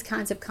work on these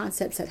kinds of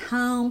concepts at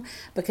home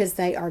because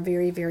they are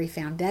very, very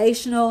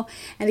foundational.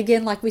 And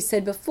again, like we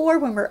said before,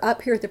 when we're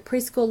up here at the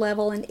preschool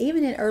level and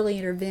even in early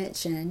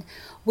intervention,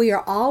 we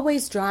are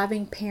always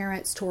driving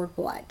parents toward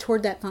what?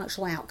 Toward that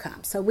functional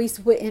outcome. So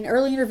in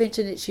early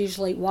intervention, it's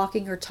usually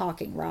walking or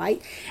talking,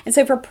 right? And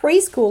so for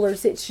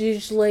preschoolers, it's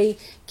usually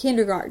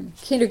kindergarten.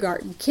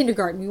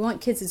 We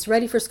want kids as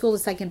ready for school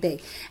as they can be.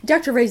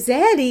 Dr.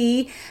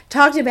 Rossetti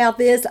talked about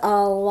this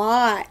a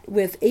lot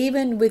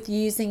even with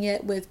using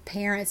it with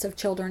parents of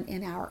children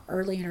in our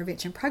early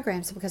intervention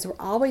programs, because we're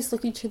always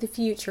looking to the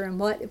future. And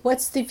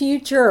what's the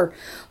future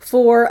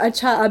for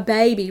a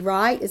baby,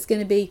 right? It's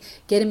going to be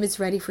get him as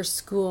ready for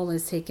school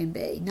as he can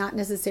be. Not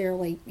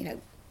necessarily,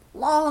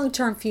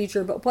 long-term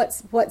future, but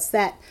what's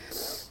that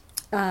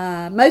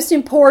most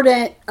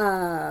important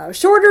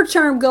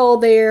shorter-term goal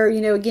there,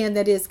 again,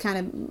 that is kind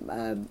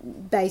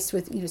of based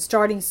with,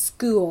 starting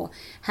school,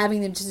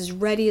 having them just as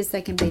ready as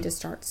they can be to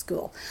start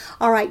school.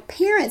 All right,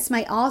 parents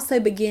may also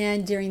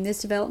begin during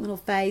this developmental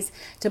phase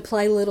to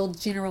play little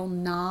general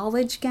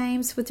knowledge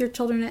games with their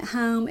children at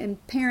home,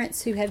 and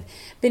parents who have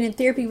been in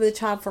therapy with a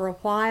child for a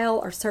while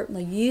are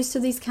certainly used to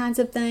these kinds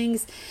of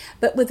things.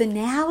 But with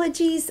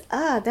analogies,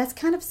 that's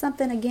kind of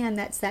something, again,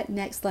 that's that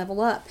next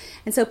level up.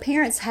 And so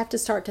parents have to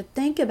start to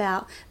think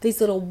about these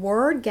little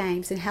word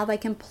games and how they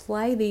can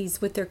play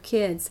these with their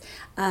kids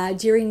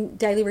during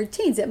daily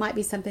routines. It might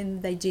be something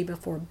that they do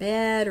before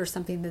bed or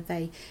something that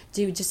they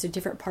do just a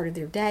different part of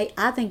their day.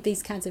 I think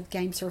these kinds of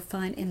games are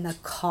fun in the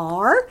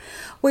car,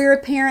 where a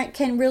parent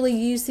can really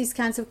use these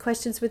kinds of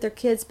questions with their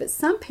kids, but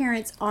some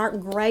parents aren't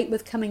great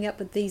with coming up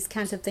with these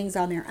kinds of things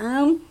on their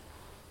own.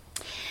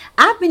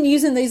 I've been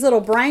using these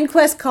little Brain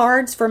Quest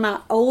cards for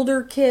my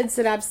older kids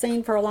that I've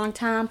seen for a long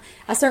time.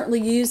 I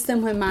certainly used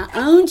them when my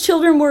own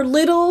children were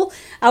little.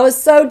 I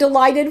was so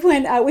delighted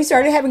when we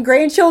started having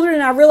grandchildren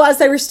and I realized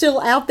they were still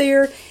out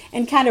there,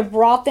 and kind of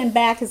brought them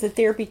back as a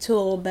therapy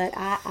tool, but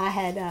I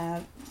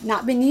had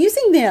not been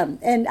using them,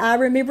 and I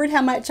remembered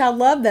how much I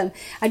love them.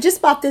 I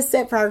just bought this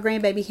set for our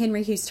grandbaby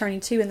Henry, who's turning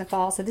 2 in the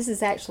fall, so this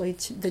is actually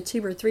the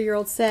 2 or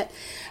 3-year-old set.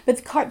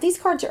 But these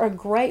cards are a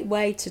great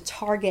way to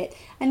target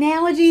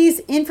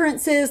analogies,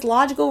 inferences,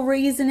 logical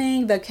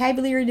reasoning,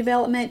 vocabulary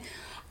development.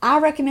 I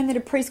recommend it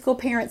to preschool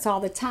parents all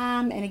the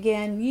time, and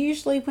again,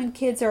 usually when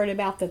kids are at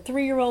about the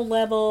 3-year-old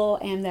level,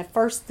 and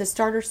the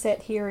starter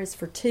set here is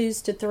for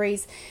 2s to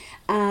 3s.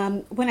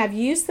 When I've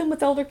used them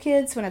with older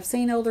kids, when I've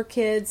seen older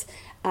kids,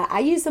 I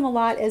use them a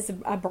lot as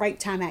a break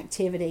time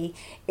activity.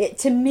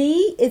 To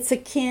me, it's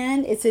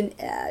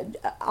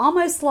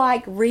almost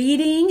like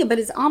reading, but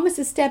it's almost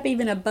a step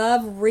even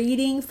above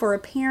reading for a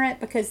parent,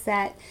 because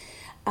that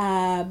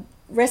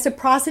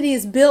reciprocity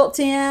is built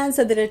in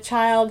so that a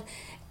child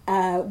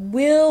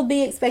will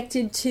be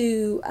expected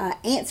to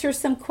answer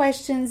some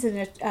questions,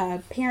 and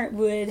a parent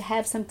would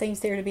have some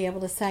things there to be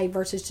able to say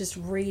versus just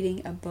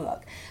reading a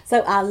book. So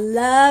I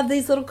love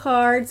these little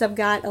cards. I've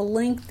got a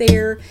link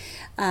there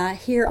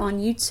here on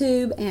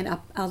YouTube, and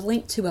a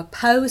link to a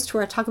post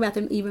where I talk about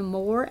them even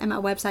more at my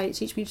website at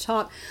Teach Me to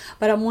Talk.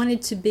 But I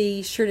wanted to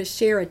be sure to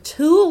share a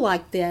tool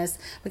like this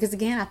because,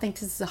 again, I think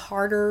this is a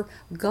harder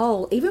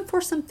goal, even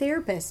for some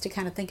therapists to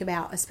kind of think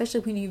about,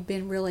 especially when you've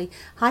been really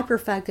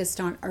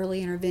hyper-focused on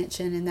early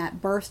intervention in that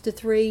birth to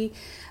 3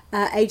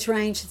 age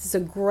range. This is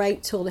a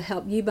great tool to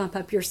help you bump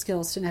up your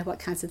skills to know what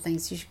kinds of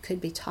things you could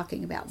be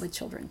talking about with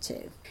children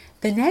too.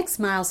 The next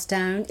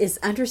milestone is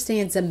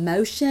understands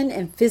emotion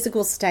and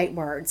physical state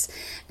words.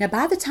 Now,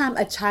 by the time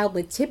a child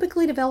with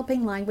typically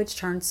developing language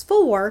turns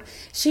 4,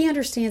 she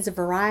understands a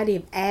variety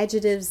of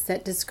adjectives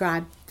that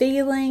describe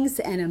feelings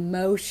and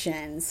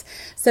emotions.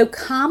 So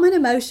common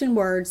emotion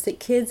words that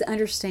kids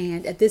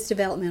understand at this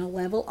developmental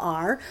level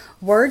are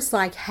words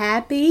like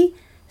happy,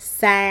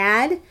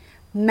 sad,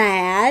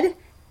 mad,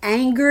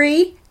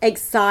 angry,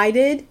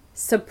 excited,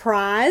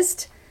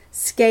 surprised,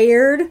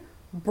 scared,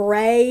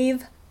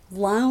 brave,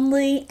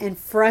 lonely, and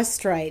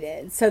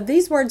frustrated. So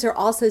these words are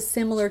also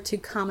similar to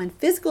common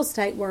physical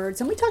state words,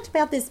 and we talked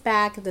about this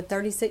back at the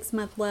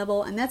 36-month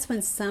level, and that's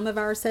when some of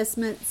our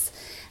assessments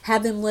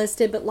have them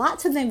listed, but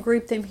lots of them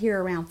group them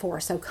here around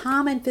 4. So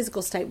common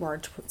physical state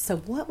words. So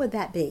what would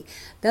that be?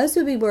 Those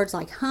would be words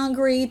like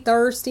hungry,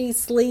 thirsty,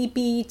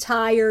 sleepy,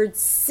 tired,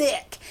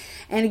 sick.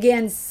 And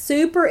again,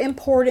 super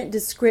important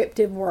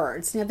descriptive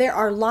words. Now, there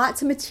are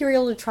lots of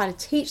material to try to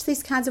teach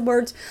these kinds of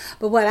words,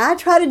 but what I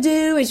try to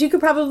do, as you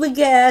could probably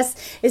guess,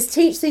 is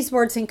teach these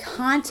words in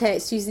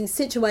context using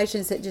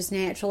situations that just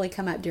naturally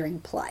come up during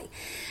play.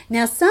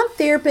 Now, some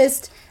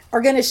therapists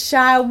are going to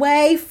shy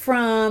away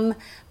from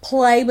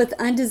play with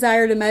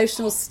undesired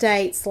emotional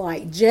states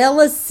like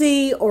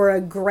jealousy or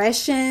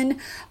aggression.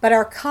 But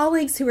our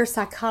colleagues who are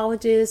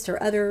psychologists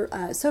or other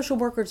social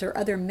workers or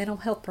other mental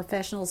health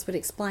professionals would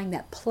explain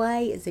that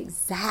play is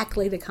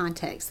exactly the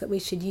context that we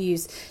should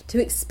use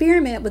to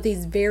experiment with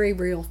these very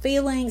real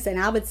feelings.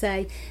 And I would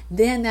say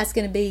then that's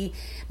going to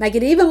make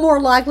it even more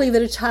likely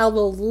that a child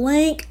will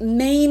link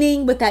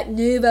meaning with that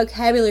new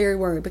vocabulary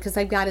word, because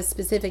they've got a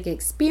specific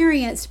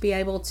experience to be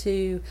able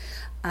to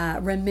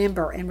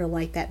remember and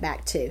relate that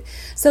back to.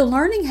 So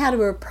learning how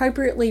to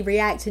appropriately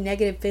react to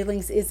negative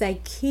feelings is a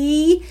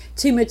key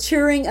to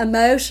maturing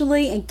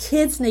emotionally, and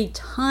kids need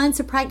tons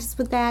of practice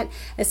with that,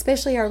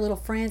 especially our little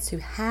friends who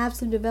have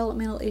some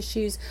developmental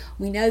issues.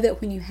 We know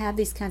that when you have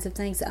these kinds of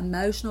things,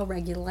 emotional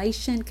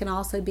regulation can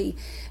also be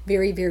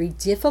very, very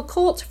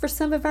difficult for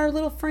some of our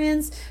little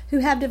friends who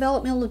have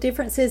developmental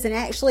differences. And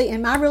actually,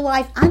 in my real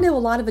life, I know a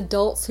lot of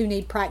adults who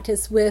need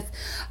practice with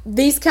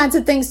these kinds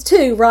of things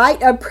too,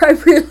 right?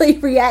 Appropriately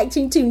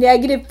reacting to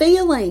negative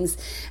feelings.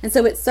 And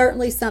so it's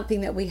certainly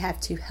something that we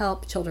have to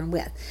help children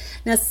with.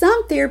 Now,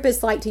 some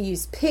therapists like to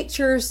use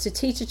pictures to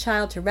teach a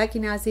child to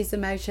recognize these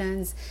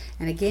emotions.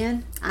 And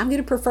again, I'm going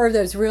to prefer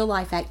those real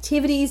life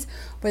activities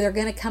where they're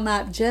going to come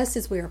up just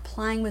as we are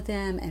playing with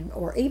them, and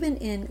or even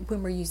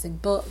when we're using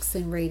books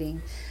and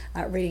reading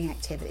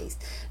activities.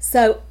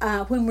 So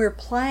when we're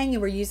playing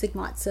and we're using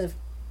lots of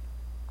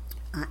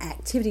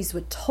activities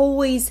with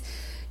toys,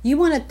 you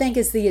want to think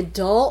as the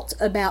adult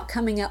about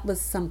coming up with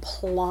some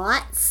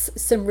plots,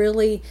 some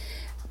really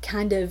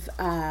kind of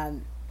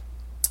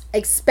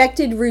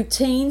expected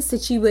routines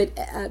that you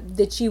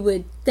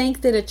would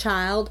think that a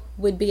child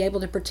would be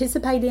able to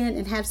participate in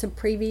and have some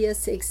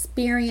previous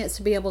experience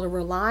to be able to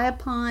rely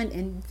upon.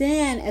 And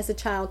then as a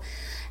child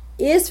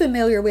is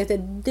familiar with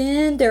it,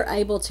 then they're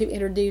able to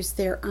introduce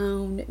their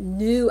own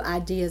new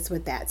ideas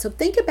with that. So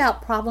think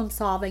about problem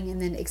solving and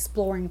then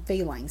exploring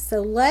feelings. So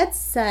let's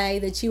say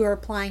that you are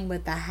playing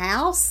with the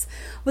house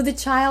with a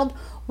child.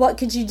 What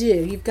could you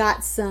do? You've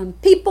got some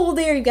people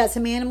there, you've got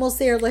some animals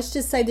there. Let's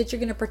just say that you're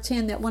going to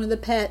pretend that one of the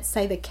pets,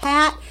 say the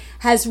cat,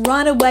 has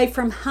run away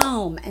from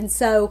home. And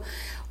so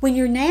when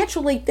you're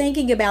naturally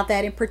thinking about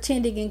that and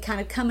pretending and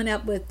kind of coming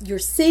up with your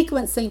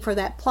sequencing for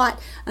that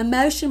plot,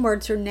 emotion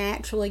words are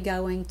naturally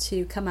going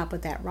to come up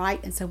with that,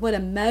 right? And so what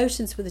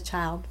emotions would the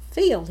child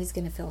feel? He's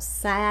going to feel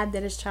sad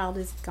that his child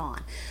is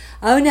gone.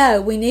 Oh no,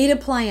 we need a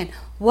plan.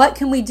 What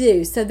can we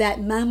do? So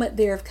that moment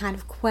there of kind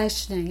of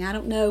questioning, I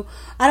don't know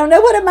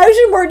what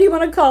emotion word you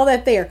want to call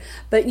that there,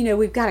 but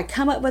we've got to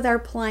come up with our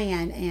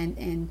plan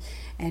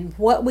and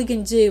what we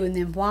can do. And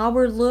then while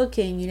we're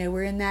looking,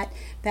 we're in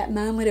that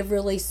moment of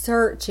really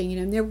searching,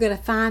 and then we're going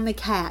to find the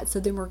cat.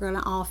 So then we're going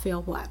to all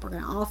feel what? We're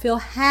going to all feel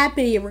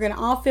happy, and we're going to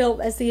all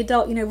feel, as the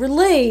adult,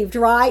 relieved,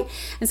 right?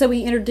 And so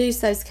we introduce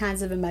those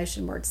kinds of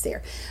emotion words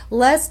there.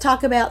 Let's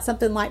talk about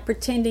something like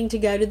pretending to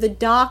go to the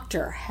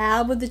doctor.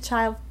 How would the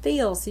child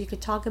feel? So you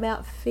could talk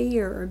about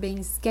fear or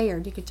being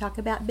scared. You could talk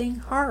about being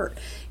hurt,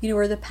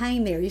 or the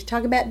pain there. You could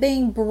talk about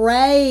being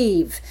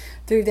brave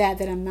through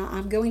that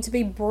I'm going to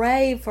be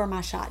brave for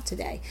my shot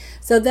today.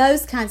 So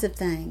those kinds of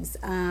things.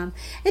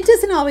 It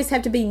doesn't always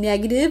have to be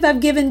negative. I've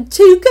given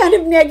two kind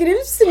of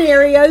negative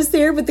scenarios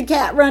there with the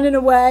cat running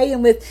away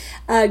and with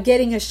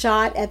getting a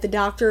shot at the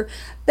doctor.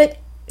 But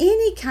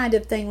any kind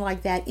of thing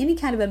like that, any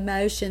kind of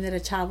emotion that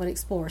a child would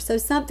explore. So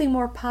something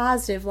more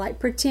positive like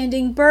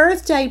pretending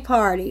birthday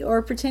party,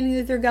 or pretending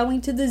that they're going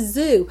to the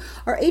zoo,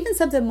 or even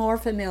something more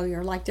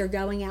familiar like they're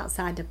going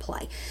outside to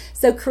play.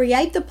 So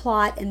create the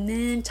plot and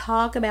then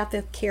talk about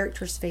the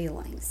character's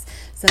feelings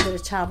so that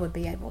a child would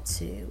be able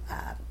to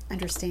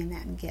understand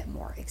that and get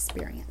more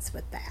experience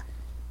with that.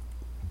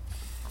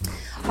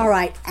 All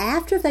right,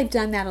 after they've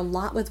done that a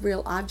lot with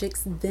real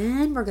objects,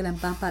 then we're going to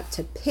bump up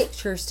to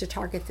pictures to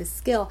target this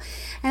skill.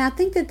 And I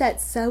think that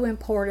that's so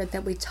important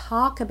that we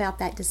talk about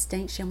that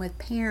distinction with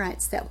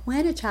parents, that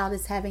when a child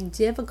is having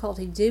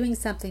difficulty doing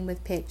something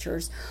with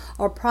pictures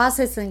or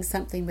processing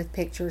something with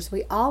pictures,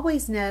 we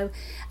always know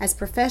as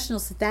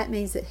professionals that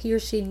means that he or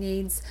she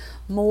needs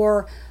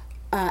more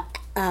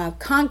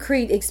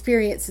concrete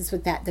experiences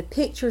with that. The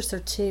pictures are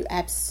too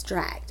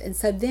abstract. And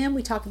so then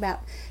we talk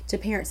about to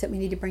parents that we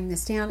need to bring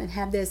this down and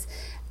have this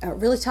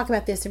really talk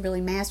about this and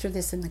really master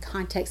this in the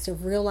context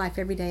of real life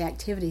everyday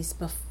activities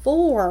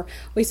before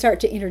we start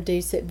to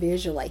introduce it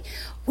visually.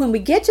 When we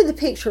get to the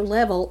picture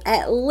level,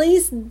 at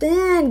least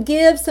then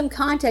give some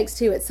context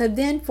to it. So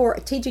then for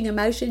teaching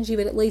emotions, you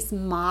would at least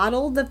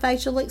model the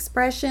facial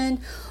expression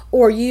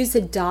or use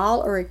a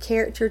doll or a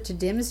character to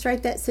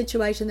demonstrate that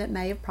situation that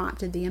may have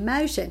prompted the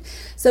emotion.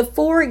 So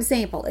for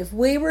example, if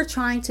we were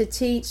trying to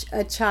teach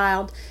a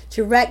child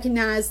to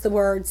recognize the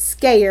word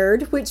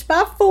scared, which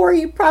by 4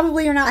 you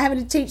probably are not having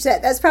to teach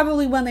that. That's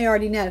probably one they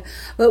already know.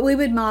 But we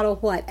would model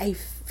what? A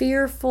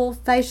fearful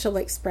facial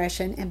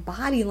expression and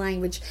body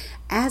language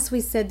as we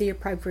said the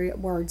appropriate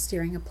words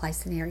during a play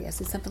scenario.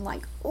 So something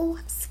like, oh,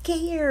 I'm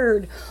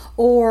scared.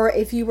 Or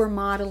if you were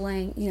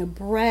modeling,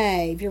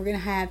 brave, you're going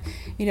to have,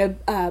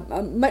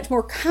 a much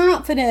more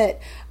confident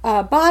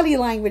body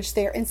language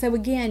there. And so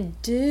again,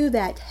 do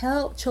that.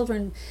 Help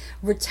children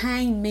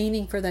retain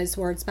meaning for those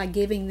words by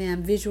giving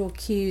them visual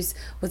cues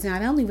with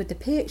not only with the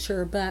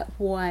picture, but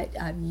what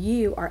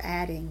you are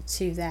adding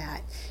to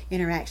that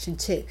interaction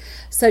too.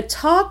 So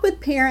talk with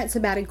parents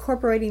about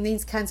incorporating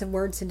these kinds of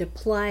words into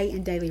play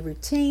and daily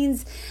routines,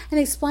 and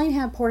explain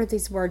how important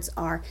these words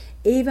are,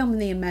 even when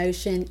the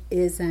emotion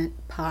isn't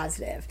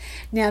positive.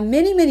 Now,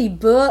 many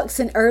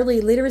books and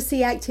early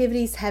literacy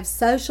activities have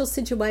social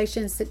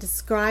situations that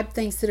describe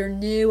things that are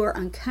new or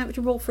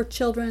uncomfortable for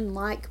children,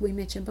 like we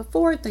mentioned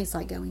before, things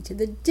like going to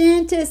the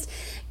dentist,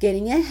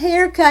 getting a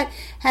haircut,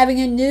 having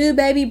a new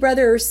baby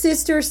brother or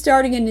sister,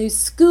 starting a new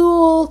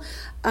school,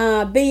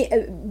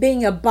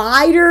 being a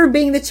biter,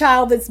 being the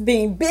child that's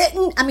being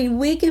bitten. I mean,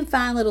 we can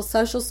find little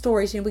social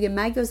stories. We can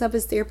make those up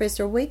as therapists,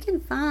 or we can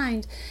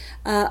find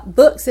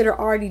books that are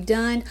already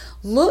done.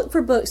 Look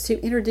for books to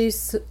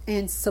introduce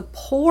and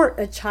support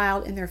a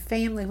child and their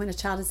family when a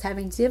child is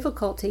having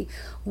difficulty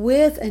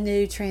with a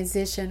new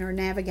transition or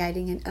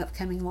navigating an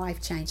upcoming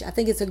life change. I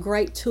think it's a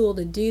great tool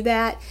to do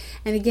that.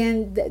 And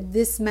again,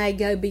 this may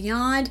go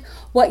beyond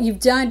what you've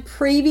done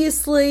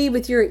previously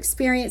with your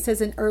experience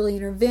as an early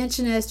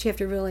interventionist. You have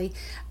to really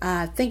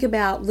think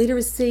about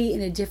literacy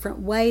in a different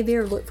way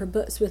there. Look for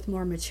books with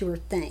more mature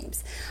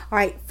themes. All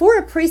right, for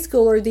a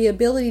preschooler, the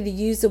ability to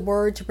use a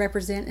word to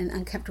represent an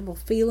uncomfortable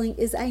feeling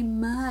is a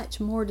much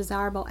more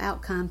desirable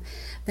outcome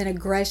than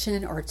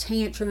aggression or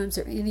tantrums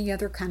or any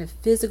other kind of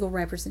physical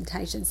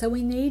representation. So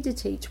we need to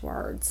teach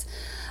words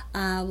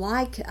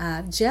like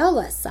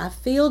jealous. I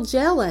feel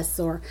jealous,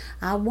 or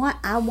I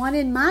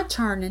wanted my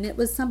turn and it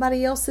was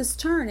somebody else's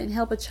turn, and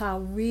help a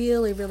child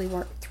really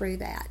work through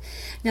that.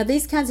 Now,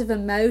 these kinds of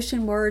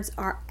emotion words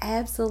are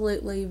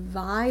absolutely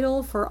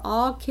vital for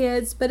all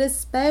kids, but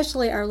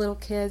especially our little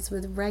kids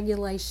with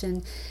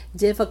regulation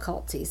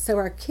difficulties. So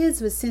our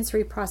kids with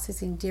sensory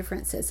processing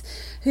differences,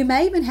 who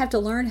may even have to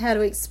learn how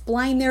to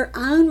explain their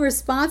own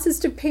responses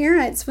to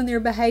parents when their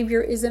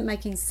behavior isn't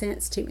making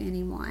sense to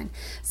anyone.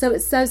 So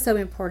it's so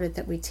important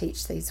that we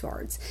teach these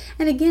words.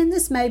 And again,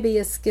 this may be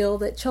a skill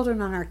that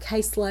children on our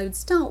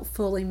caseloads don't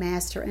fully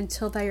master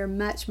until they are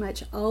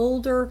much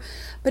older.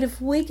 But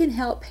if we can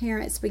help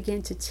parents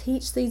begin to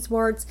teach these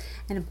words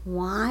and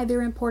why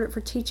they're important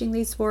for teaching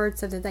these words,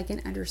 so that they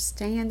can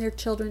understand their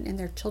children, and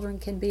their children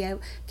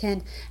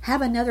can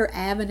have another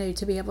avenue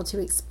to be able to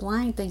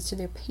explain things to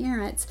their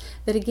parents,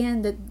 that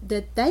again,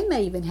 that they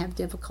may even have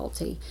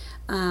difficulty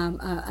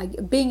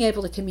being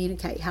able to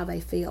communicate how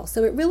they feel.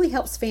 So it really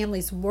helps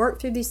families work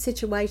through these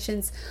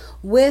situations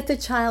with a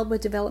child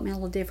with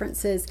developmental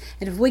differences.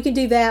 And if we can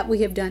do that,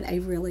 we have done a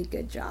really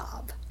good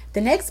job.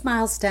 The next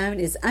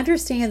milestone is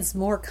understands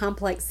more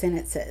complex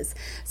sentences.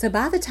 So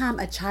by the time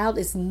a child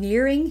is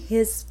nearing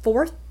his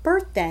 4th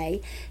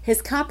birthday,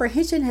 his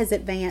comprehension has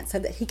advanced so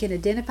that he can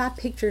identify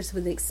pictures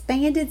with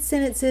expanded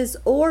sentences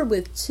or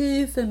with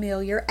two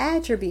familiar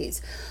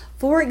attributes.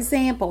 For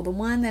example, the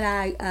one that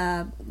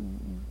I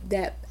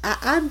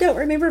don't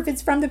remember if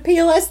it's from the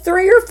PLS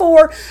 3 or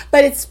 4,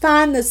 but it's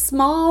find the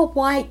small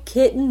white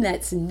kitten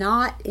that's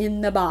not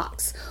in the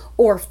box,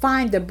 or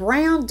find the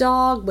brown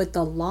dog with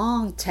the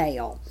long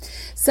tail.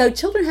 So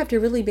children have to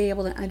really be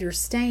able to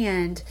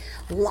understand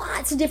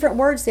lots of different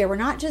words there. We're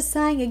not just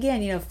saying,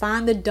 again,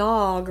 find the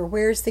dog or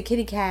where's the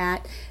kitty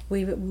cat.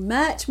 We're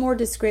much more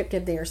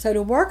descriptive there. So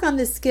to work on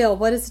this skill,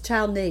 what does the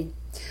child need?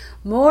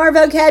 More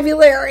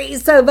vocabulary.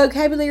 So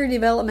vocabulary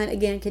development,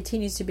 again,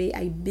 continues to be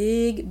a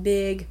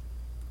big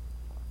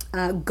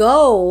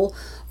goal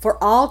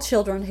for all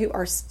children who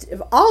are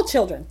all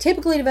children,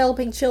 typically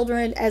developing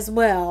children, as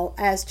well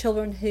as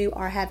children who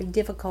are having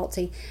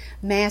difficulty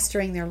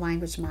mastering their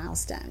language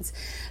milestones.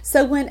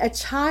 So when a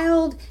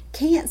child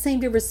can't seem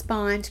to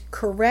respond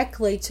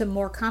correctly to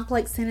more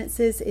complex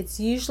sentences, it's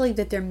usually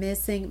that they're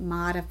missing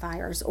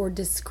modifiers or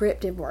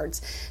descriptive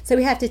words. So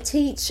we have to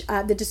teach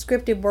the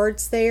descriptive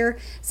words there.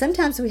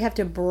 Sometimes we have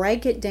to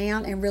break it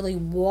down and really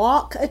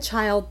walk a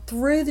child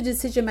through the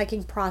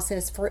decision-making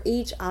process for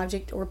each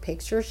object or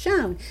picture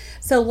shown.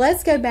 So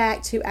let's go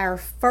back to our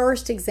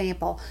first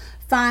example.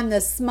 Find the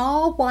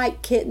small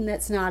white kitten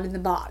that's not in the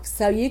box.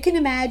 So you can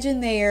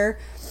imagine there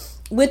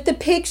with the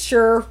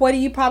picture, what do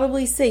you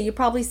probably see? You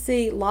probably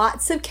see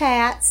lots of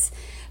cats.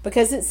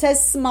 Because it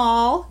says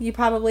small, you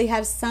probably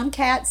have some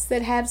cats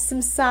that have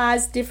some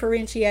size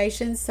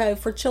differentiation. So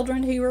for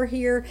children who are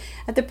here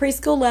at the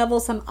preschool level,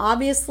 some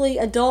obviously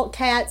adult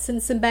cats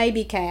and some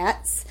baby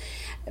kittens,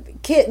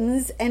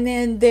 and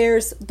then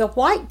there's the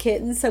white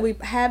kitten, so we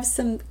have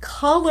some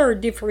color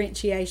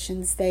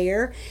differentiations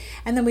there.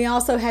 And then we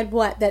also had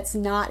what that's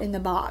not in the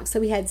box. So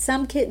we had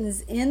some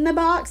kittens in the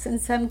box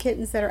and some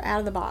kittens that are out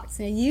of the box.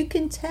 Now you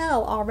can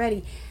tell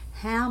already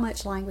how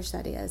much language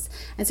that is.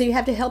 And so you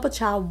have to help a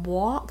child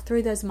walk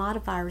through those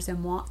modifiers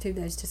and walk through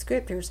those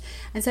descriptors.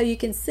 And so you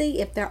can see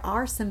if there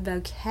are some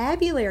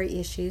vocabulary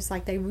issues,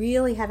 like they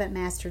really haven't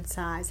mastered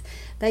size,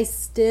 they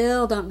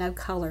still don't know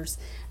colors,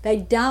 they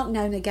don't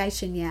know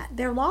negation yet,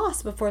 they're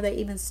lost before they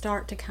even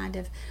start to kind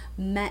of,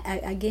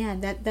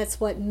 again, that's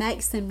what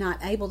makes them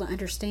not able to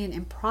understand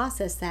and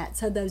process that.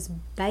 So those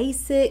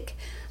basic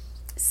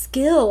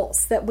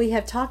skills that we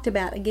have talked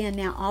about, again,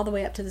 now all the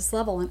way up to this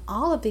level, and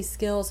all of these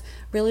skills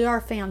really are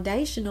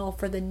foundational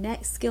for the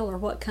next skill or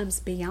what comes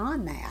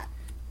beyond that.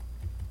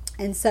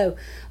 And so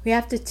we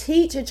have to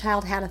teach a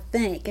child how to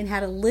think and how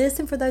to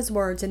listen for those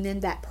words, and then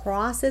that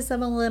process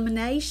of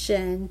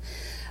elimination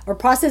or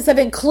process of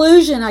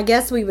inclusion, I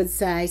guess we would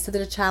say, so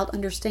that a child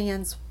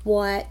understands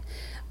what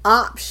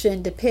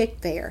option to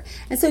pick there.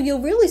 And so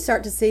you'll really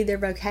start to see their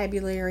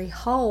vocabulary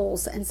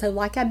holes. And so,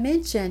 like I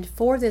mentioned,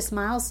 for this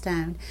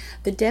milestone,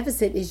 the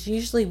deficit is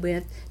usually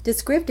with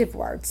descriptive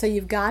words. So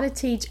you've got to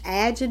teach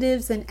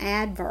adjectives and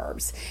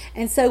adverbs.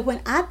 And so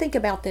when I think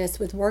about this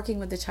with working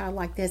with a child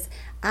like this,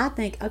 I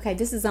think, okay,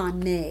 this is on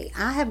me.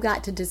 I have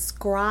got to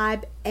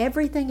describe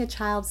everything a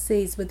child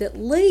sees with at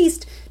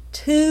least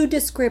 2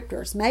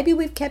 descriptors. Maybe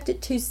we've kept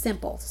it too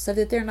simple so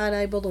that they're not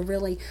able to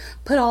really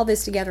put all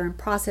this together and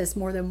process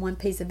more than one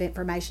piece of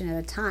information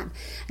at a time.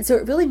 And so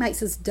it really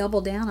makes us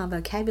double down on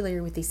vocabulary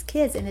with these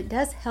kids, and it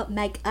does help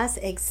make us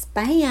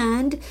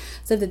expand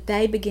so that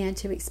they begin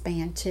to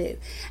expand too.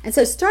 And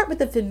so start with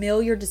the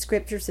familiar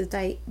descriptors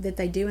that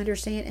they do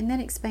understand, and then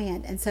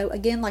expand. And so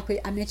again, like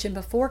I mentioned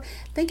before,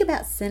 think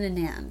about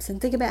synonyms and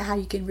think about how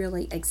you can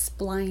really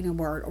explain a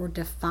word or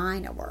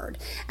define a word.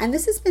 And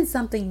this has been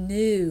something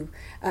new.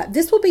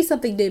 This will be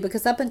something new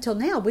because up until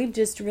now we've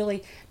just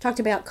really talked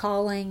about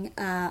calling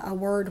a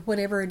word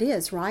whatever it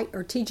is, right?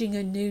 Or teaching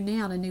a new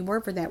noun, a new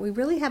word for that. We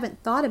really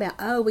haven't thought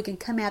about, we can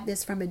come at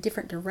this from a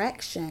different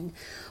direction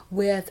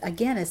with,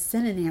 again, a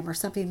synonym or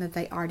something that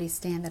they already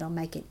stand that'll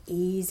make it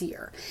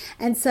easier.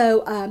 And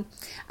so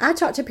I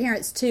talk to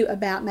parents too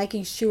about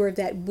making sure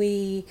that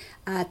we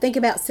think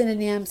about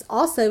synonyms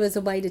also as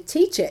a way to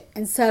teach it.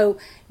 And so,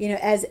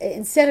 as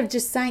instead of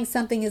just saying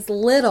something is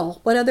little,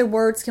 what other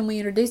words can we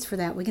introduce for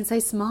that? We can say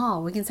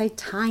small, we can say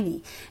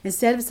tiny.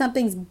 Instead of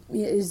something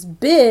is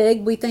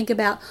big, we think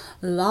about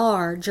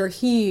large or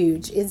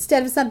huge.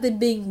 Instead of something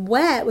being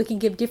wet, we can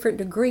give different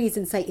degrees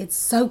and say it's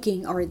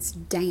soaking or it's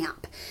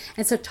damp.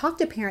 And so talk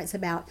to parents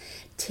about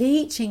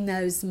teaching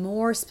those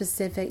more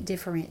specific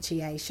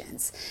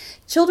differentiations.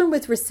 Children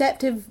with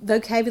receptive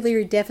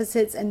vocabulary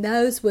deficits and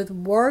those with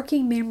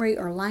working memory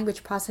or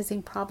language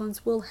processing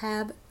problems will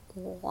have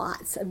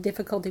lots of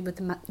difficulty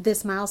with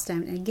this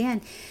milestone. And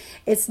again,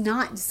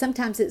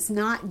 sometimes it's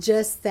not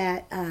just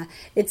that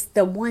it's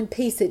the one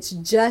piece, it's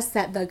just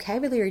that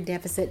vocabulary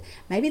deficit.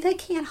 Maybe they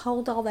can't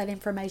hold all that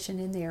information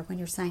in there when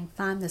you're saying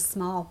find the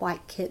small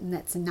white kitten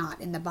that's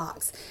not in the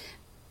box.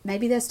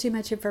 Maybe that's too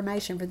much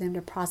information for them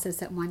to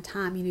process at one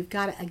time. You've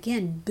got to,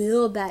 again,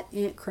 build that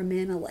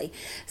incrementally.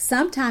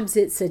 Sometimes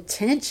it's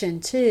attention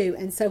too.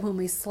 And so when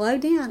we slow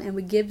down and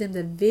we give them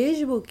the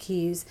visual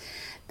cues,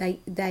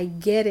 they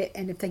get it.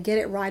 And if they get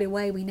it right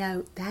away, we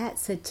know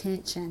that's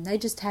attention. They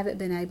just haven't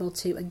been able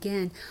to,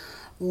 again,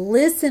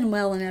 listen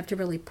well enough to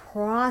really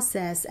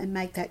process and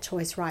make that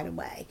choice right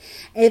away.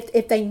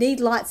 If they need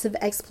lots of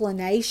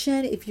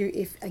explanation, if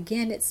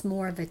again it's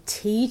more of a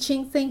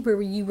teaching thing where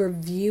you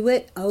review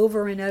it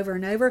over and over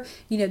and over,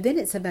 then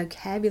it's a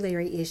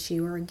vocabulary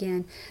issue, or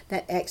again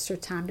that extra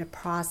time to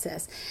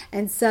process.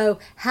 And so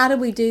how do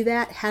we do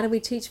that? How do we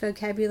teach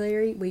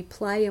vocabulary? We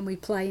play and we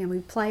play and we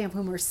play, and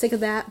when we're sick of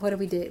that, what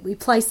do? We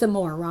play some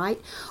more,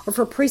 right? Or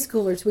for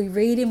preschoolers, we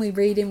read and we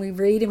read and we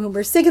read, and when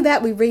we're sick of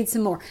that, we read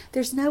some more.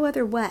 There's no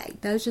other way.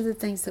 Those are the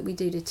things that we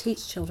do to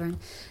teach children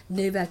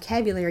new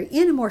vocabulary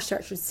in a more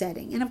structured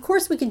setting. And of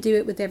course we can do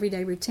it with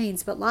everyday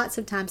routines, but lots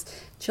of times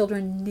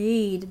children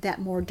need that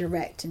more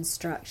direct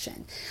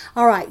instruction.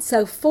 All right,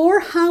 so for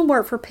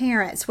homework for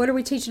parents, what are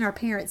we teaching our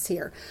parents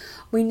here?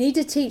 We need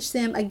to teach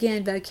them,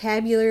 again,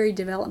 vocabulary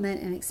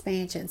development and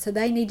expansion. So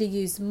they need to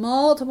use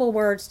multiple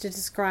words to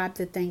describe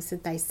the things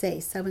that they see.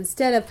 So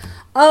instead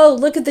of,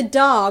 look at the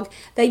dog,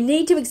 they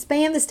need to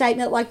expand the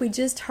statement like we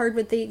just heard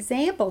with the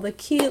example, the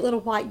cute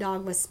little white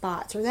dog with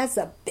spots, or that's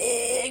a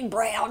big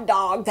brown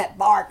dog that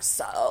barks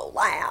so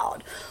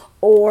loud,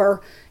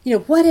 or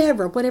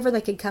whatever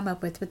they can come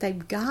up with, but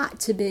they've got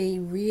to be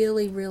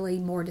really, really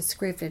more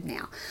descriptive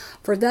now.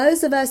 For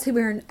those of us who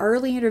are in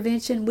early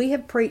intervention, we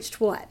have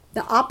preached what?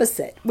 The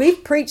opposite.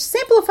 We've preached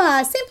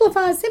simplify,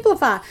 simplify,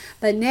 simplify,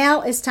 but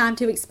now it's time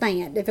to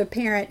expand if a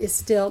parent is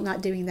still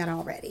not doing that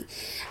already.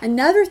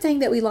 Another thing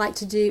that we like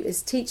to do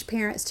is teach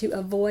parents to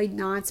avoid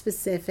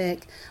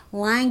non-specific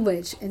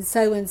language. And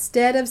so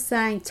instead of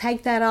saying,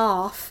 take that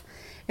off,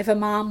 if a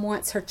mom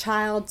wants her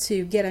child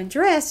to get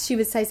undressed, she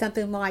would say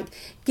something like,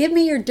 give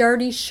me your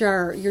dirty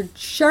shirt. Your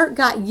shirt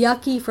got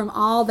yucky from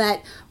all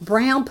that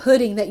brown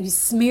pudding that you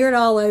smeared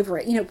all over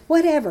it.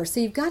 Whatever. So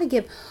you've got to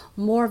give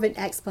more of an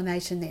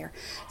explanation there.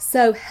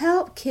 So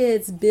help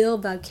kids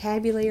build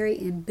vocabulary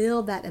and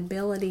build that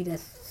ability to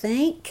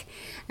think.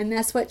 And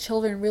that's what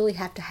children really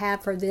have to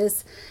have for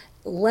this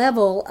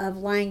level of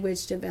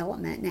language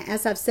development. Now,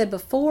 as I've said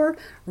before,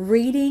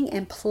 reading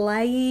and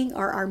playing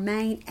are our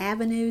main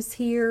avenues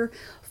here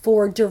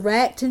for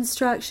direct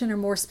instruction or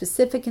more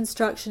specific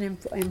instruction,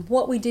 and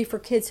what we do for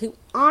kids who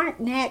aren't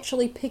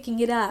naturally picking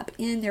it up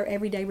in their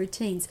everyday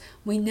routines.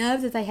 We know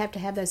that they have to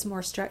have those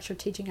more structured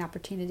teaching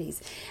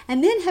opportunities.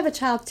 And then have a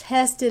child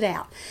test it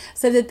out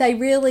so that they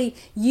really,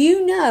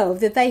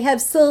 that they have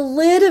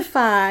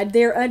solidified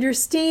their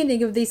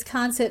understanding of these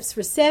concepts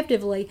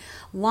receptively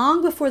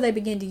long before they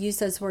begin to use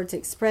those words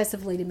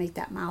expressively to meet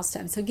that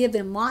milestone. So give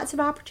them lots of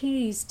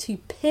opportunities to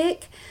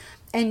pick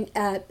and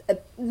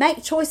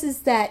make choices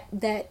that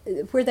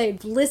where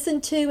they've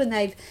listened to and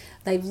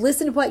they've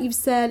listened to what you've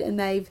said,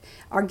 and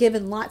are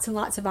given lots and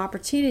lots of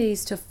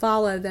opportunities to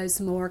follow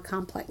those more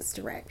complex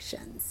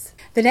directions.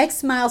 The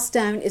next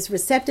milestone is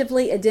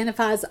receptively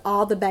identifies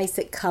all the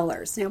basic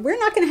colors. Now, we're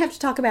not going to have to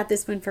talk about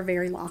this one for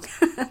very long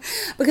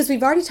because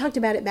we've already talked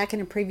about it back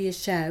in a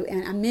previous show,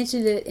 and I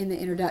mentioned it in the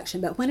introduction.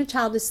 But when a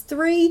child is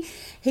 3,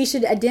 he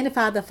should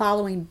identify the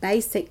following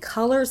basic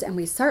colors, and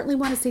we certainly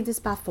want to see this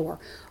by 4.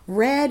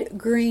 Red,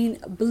 green,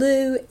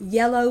 blue,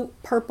 yellow,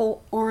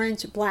 purple,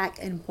 orange, black,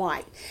 and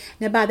white.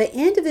 Now, by the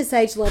end of this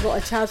age level,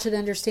 a child should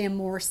understand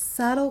more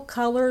subtle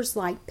colors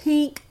like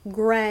pink,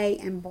 gray,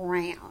 and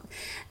brown.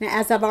 Now,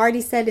 as I've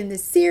already said in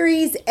this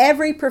series,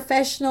 every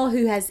professional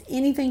who has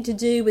anything to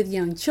do with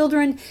young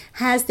children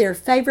has their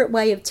favorite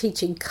way of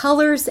teaching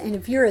colors. And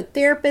if you're a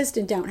therapist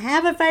and don't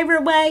have a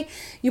favorite way,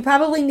 you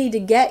probably need to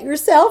get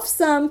yourself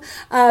some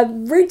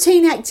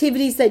routine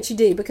activities that you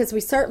do, because we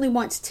certainly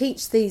want to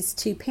teach these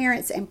to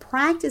parents and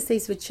practice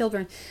these with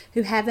children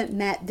who haven't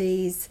met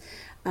these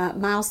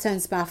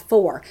milestones by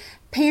 4.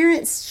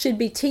 Parents should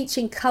be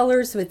teaching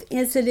colors with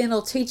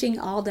incidental teaching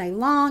all day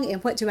long.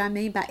 And what do I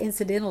mean by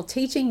incidental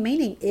teaching?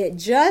 Meaning it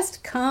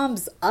just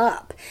comes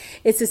up.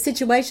 It's a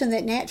situation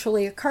that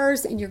naturally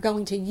occurs, and you're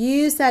going to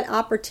use that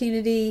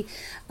opportunity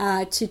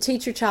to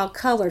teach your child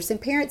colors. And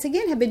parents,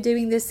 again, have been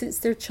doing this since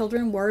their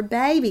children were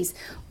babies.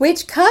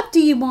 Which cup do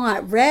you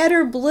want? Red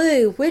or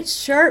blue? Which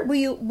shirt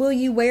will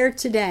you wear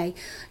today?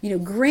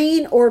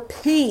 Green or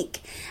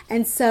pink?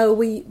 And so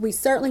we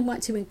certainly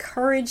want to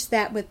encourage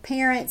that with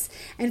parents.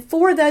 And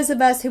for those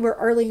of us who are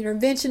early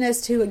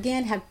interventionists who,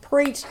 again, have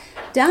preached,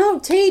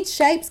 don't teach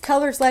shapes,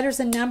 colors, letters,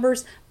 and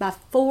numbers by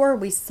 4,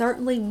 we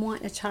certainly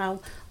want a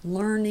child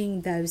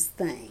learning those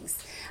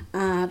things.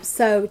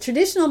 So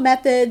traditional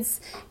methods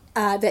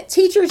that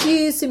teachers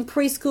use in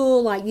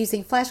preschool, like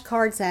using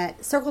flashcards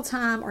at circle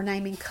time or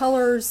naming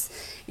colors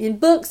in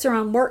books or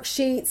on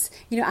worksheets,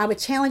 I would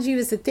challenge you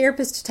as a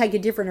therapist to take a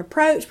different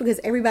approach, because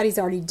everybody's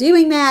already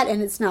doing that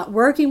and it's not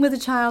working with a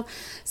child.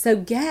 So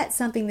get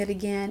something that,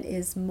 again,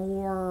 is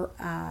more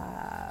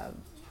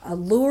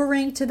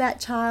alluring to that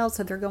child,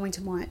 so they're going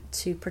to want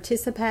to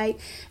participate.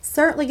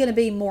 Certainly going to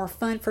be more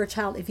fun for a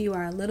child if you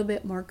are a little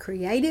bit more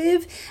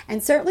creative,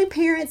 and certainly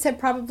parents have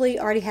probably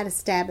already had a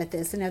stab at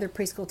this, and other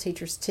preschool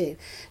teachers too.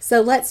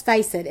 So let's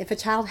face it, if a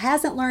child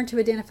hasn't learned to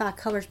identify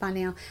colors by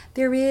now,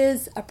 there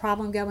is a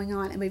problem going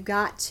on, and we've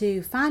got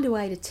to find a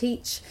way to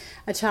teach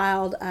a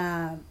child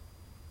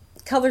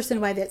colors in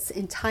a way that's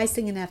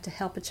enticing enough to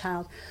help a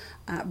child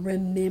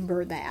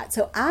remember that.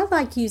 So I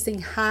like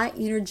using high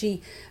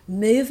energy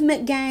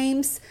movement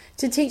games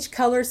to teach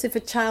colors if a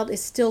child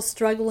is still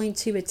struggling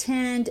to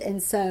attend.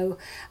 And so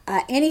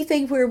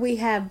anything where we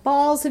have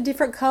balls of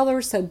different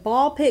colors, so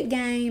ball pit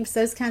games,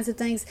 those kinds of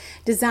things.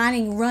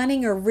 Designing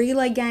running or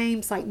relay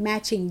games like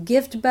matching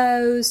gift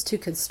bows to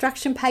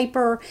construction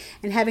paper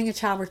and having a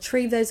child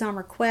retrieve those on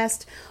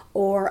request,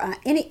 or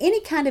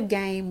any kind of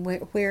game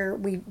where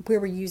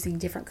we're using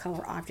different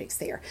color objects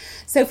there.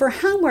 So for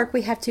homework,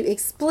 we have to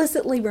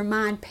explicitly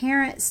remind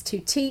parents to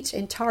teach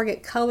and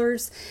target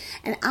colors,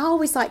 and I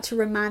always like to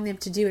remind them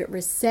to do it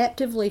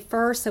receptively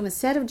first. So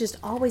instead of just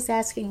always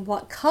asking,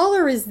 what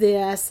color is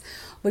this,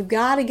 we've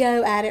got to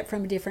go at it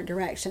from a different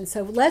direction.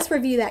 So let's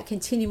review that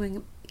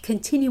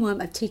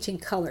continuum of teaching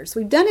colors.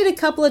 We've done it a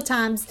couple of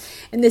times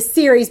in this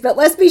series, but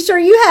let's be sure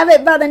you have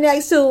it by the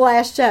next to the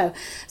last show.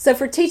 So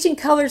for teaching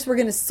colors, we're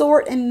going to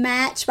sort and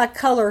match by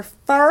color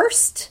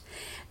first.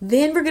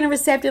 Then we're going to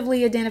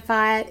receptively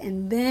identify it,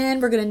 and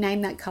then we're going to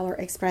name that color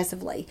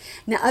expressively.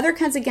 Now, other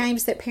kinds of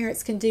games that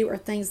parents can do are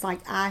things like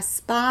I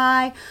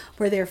Spy,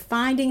 where they're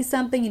finding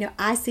something.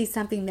 I see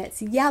something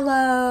that's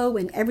yellow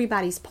and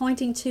everybody's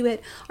pointing to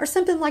it, or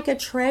something like a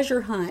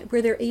treasure hunt,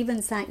 where they're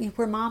even saying,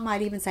 where mom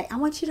might even say, I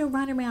want you to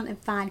run around and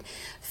find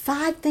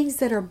 5 things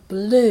that are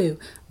blue.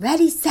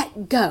 Ready,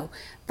 set, go.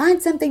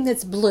 Find something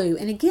that's blue.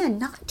 And again,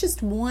 not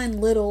just one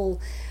little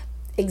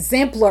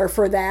exemplar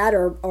for that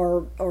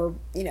or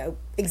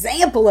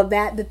example of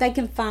that they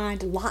can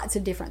find lots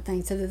of different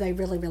things so that they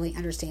really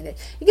understand it.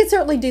 You can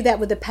certainly do that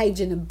with a page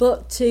in a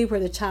book too,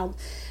 where the child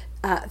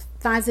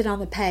finds it on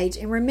the page.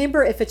 And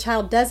remember, if a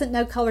child doesn't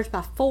know colors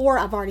by 4,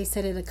 I've already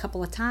said it a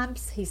couple of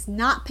times, he's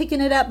not picking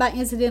it up by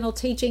incidental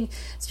teaching,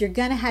 so you're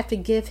going to have to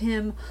give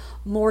him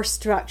more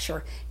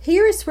structure.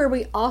 Here is where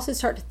we also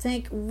start to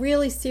think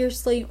really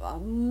seriously,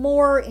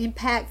 more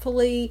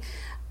impactfully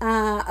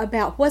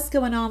about what's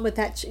going on with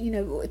that,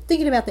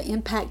 thinking about the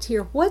impact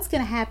here, what's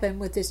going to happen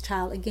with this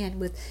child, again,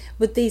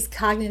 with these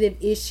cognitive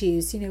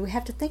issues. We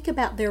have to think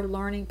about their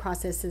learning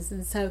processes,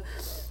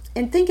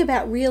 and think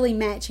about really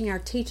matching our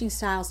teaching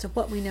styles to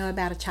what we know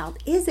about a child.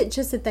 Is it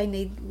just that they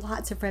need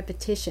lots of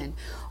repetition?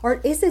 Or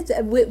is it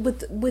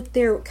with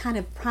their kind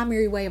of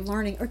primary way of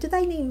learning? Or do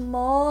they need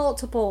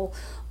multiple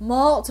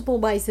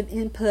ways of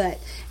input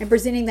and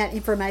presenting that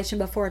information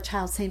before a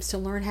child seems to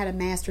learn how to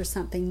master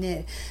something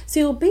new? So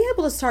you'll be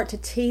able to start to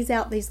tease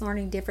out these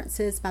learning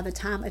differences by the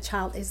time a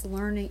child is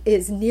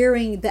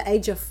nearing the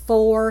age of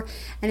 4.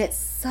 And it's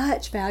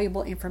such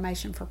valuable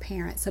information for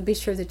parents. So be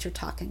sure that you're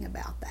talking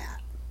about that.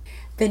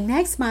 The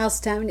next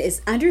milestone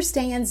is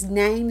understands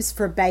names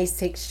for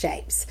basic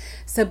shapes.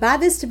 So by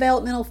this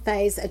developmental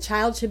phase, a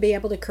child should be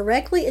able to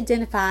correctly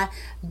identify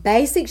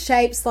basic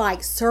shapes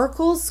like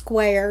circle,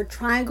 square,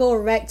 triangle,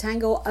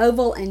 rectangle,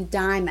 oval, and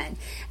diamond.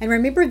 And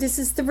remember, this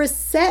is the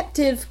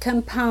receptive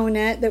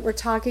component that we're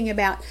talking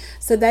about.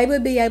 So they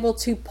would be able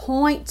to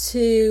point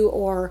to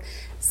or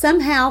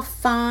somehow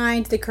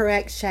find the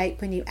correct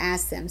shape when you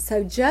ask them.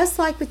 So just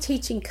like with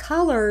teaching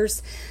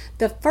colors,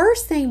 the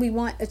first thing we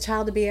want a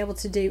child to be able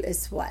to do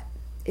is what?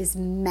 Is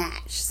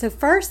match. So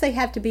first they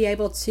have to be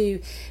able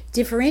to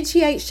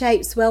differentiate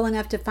shapes well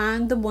enough to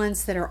find the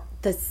ones that are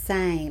the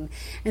same.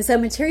 And so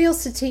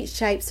materials to teach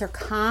shapes are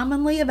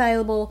commonly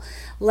available.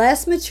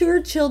 Less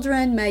mature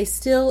children may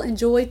still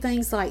enjoy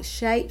things like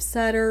shape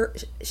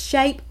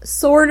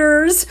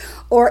sorters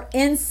or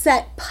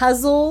inset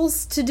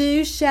puzzles to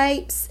do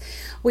shapes.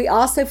 We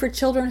also, for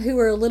children who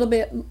are a little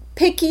bit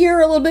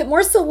pickier, a little bit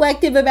more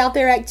selective about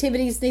their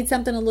activities, need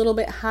something a little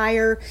bit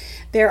higher.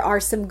 There are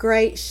some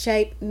great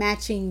shape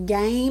matching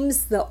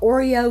games. The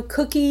Oreo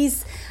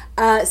cookies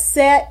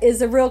set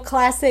is a real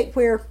classic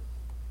where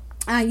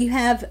you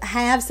have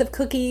halves of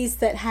cookies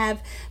that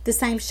have the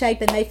same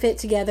shape and they fit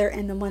together,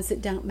 and the ones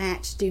that don't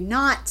match do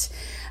not.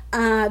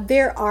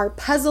 There are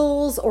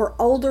puzzles or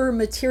older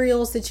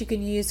materials that you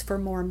can use for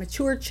more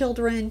mature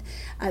children.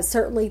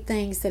 Certainly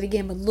things that,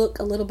 again, would look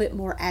a little bit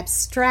more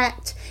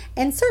abstract.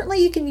 And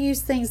certainly you can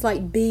use things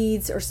like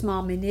beads or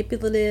small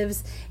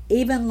manipulatives,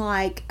 even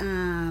like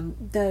that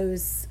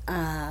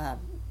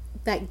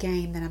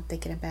game that I'm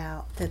thinking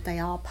about, that they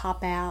all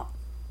pop out.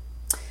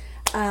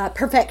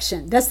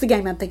 Perfection. That's the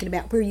game I'm thinking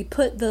about, where you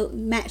put the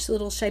matched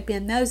little shape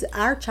in. Those,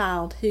 our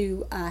child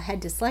who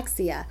had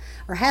dyslexia,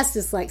 or has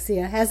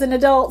dyslexia, as an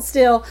adult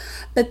still,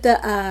 but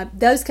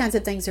those kinds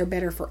of things are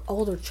better for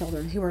older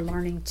children who are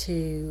learning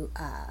to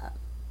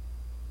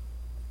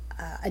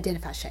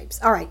identify shapes.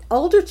 All right,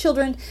 older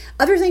children,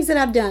 other things that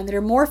I've done that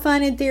are more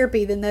fun in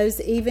therapy than those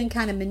even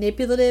kind of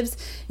manipulatives.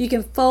 You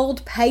can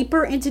fold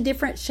paper into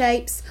different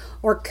shapes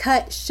or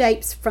cut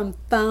shapes from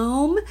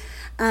foam.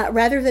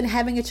 Rather than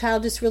having a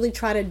child just really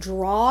try to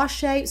draw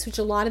shapes, which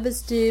a lot of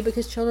us do,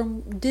 because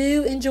children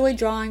do enjoy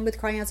drawing with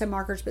crayons and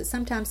markers, but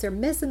sometimes they're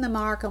missing the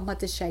mark on what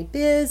the shape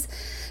is.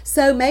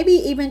 So maybe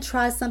even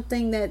try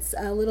something that's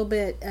a little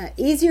bit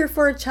easier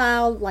for a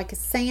child, like a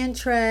sand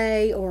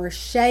tray or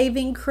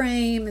shaving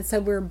cream. And so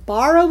we're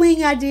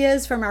borrowing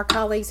ideas from our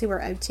colleagues who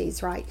are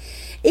OTs, right?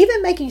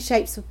 Even making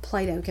shapes with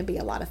Play-Doh can be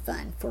a lot of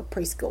fun for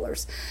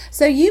preschoolers.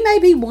 So you may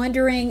be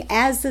wondering,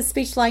 as a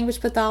speech language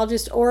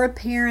pathologist or a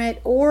parent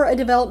or a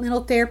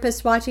developmental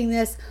therapist watching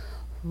this,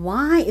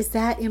 why is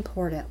that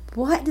important?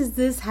 What does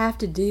this have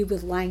to do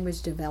with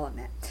language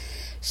development?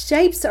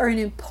 Shapes are an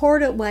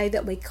important way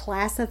that we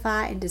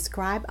classify and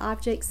describe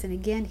objects. And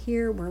again,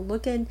 here we're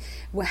looking,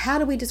 well, how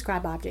do we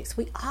describe objects?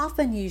 We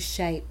often use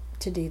shape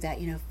to do that.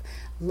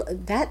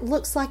 That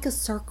looks like a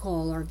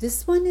circle, or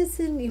this one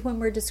isn't. When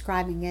we're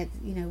describing it,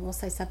 we'll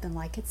say something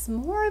like it's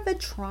more of a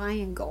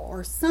triangle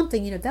or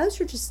something.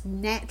 Those are just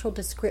natural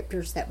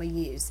descriptors that we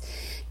use.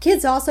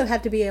 Kids also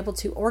have to be able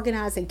to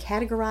organize and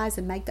categorize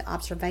and make the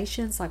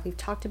observations, like we've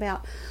talked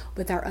about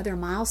with our other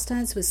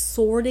milestones, with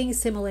sorting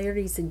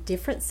similarities and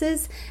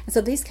differences. And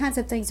so these kinds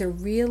of things are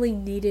really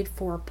needed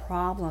for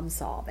problem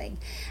solving.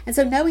 And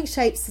so knowing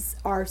shapes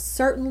are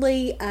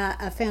certainly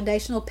a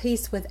foundational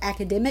piece with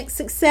academic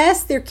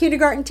success. Their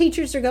kindergarten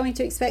teachers are going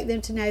to expect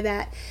them to know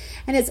that.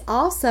 And it's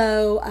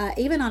also,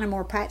 even on a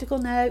more practical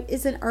note,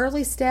 is an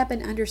early step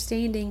in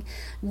understanding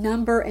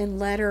number and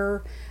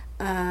letter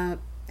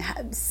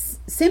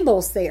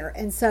symbols there.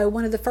 And so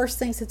one of the first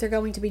things that they're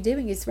going to be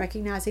doing is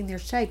recognizing their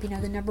shape.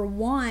 The number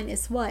 1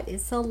 is what?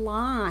 It's a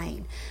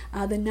line.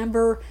 The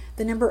number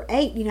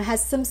 8,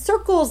 has some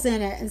circles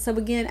in it. And so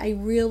again, a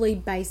really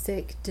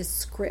basic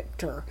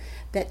descriptor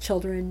that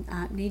children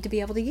need to be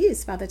able to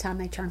use by the time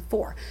they turn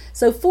 4.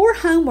 So for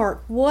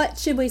homework, what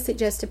should we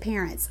suggest to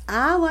parents?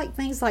 I like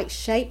things like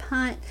Shape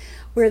Hunt,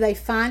 where they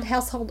find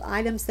household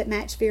items that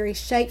match various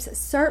shapes.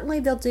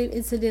 Certainly they'll do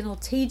incidental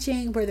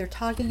teaching where they're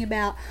talking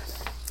about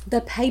the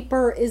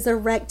paper is a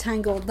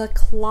rectangle, the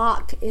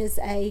clock is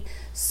a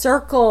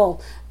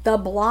circle, the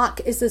block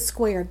is a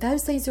square.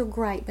 Those things are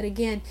great. But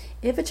again,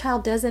 if a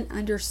child doesn't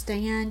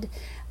understand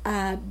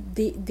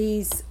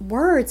these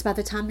words, by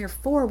the time they're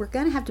 4, we're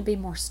going to have to be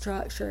more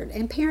structured,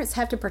 and parents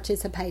have to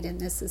participate in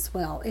this as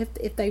well.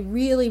 If they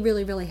really,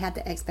 really, really have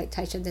the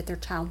expectation that their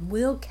child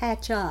will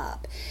catch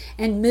up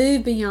and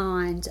move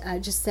beyond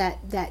just that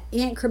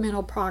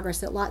incremental progress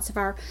that lots of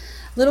our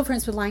little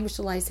friends with language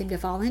delays seem to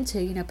fall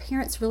into,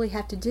 parents really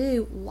have to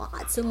do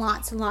lots and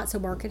lots and lots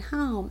of work at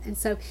home. And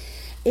so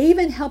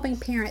even helping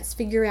parents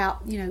figure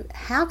out,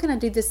 how can I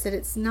do this that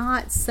it's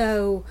not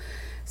so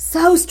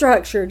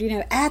structured,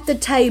 at the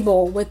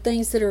table with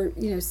things that are,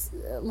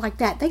 like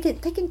that. They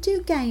can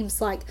do games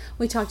like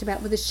we talked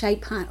about with a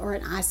shape hunt or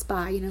an I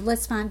Spy.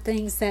 Let's find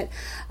things that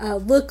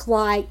look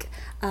like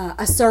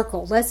a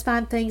circle. Let's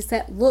find things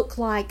that look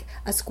like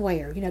a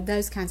square,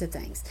 those kinds of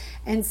things.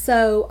 And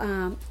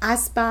so I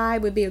Spy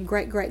would be a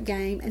great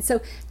game. And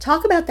so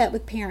talk about that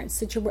with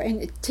parents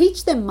and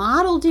teach them,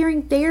 model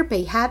during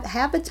therapy.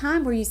 Have a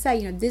time where you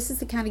say, this is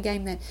the kind of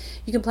game that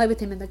you can play with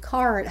them in the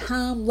car or at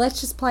home.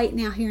 Let's just play it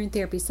now here in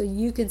therapy so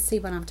you can see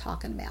what I'm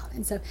talking about.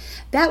 And so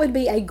that would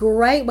be a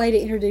great way to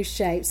introduce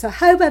shape. So I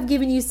hope I've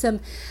given you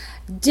some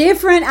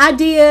different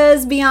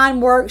ideas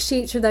beyond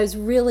worksheets or those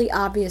really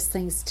obvious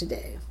things to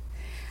do.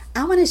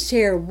 I want to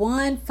share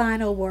one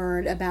final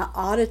word about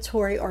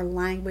auditory or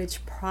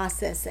language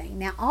processing.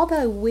 Now,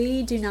 although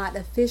we do not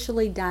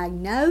officially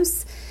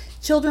diagnose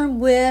children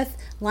with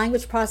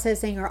language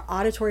processing or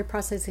auditory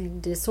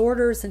processing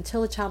disorders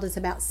until a child is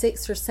about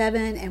 6 or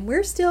 7, and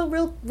we're still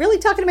really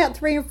talking about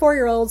 3 or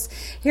 4-year-olds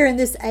here in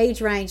this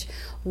age range,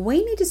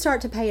 we need to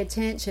start to pay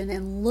attention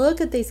and look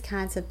at these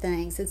kinds of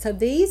things. And so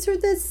these are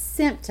the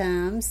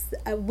symptoms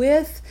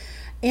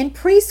in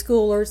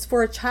preschoolers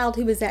for a child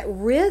who is at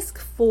risk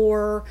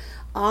for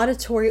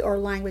auditory or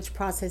language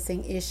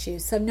processing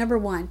issues. So number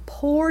 1,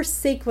 poor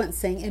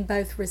sequencing in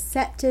both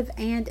receptive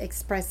and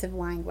expressive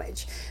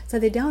language. So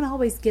they don't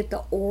always get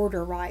the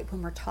order right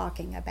when we're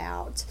talking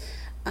about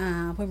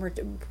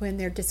when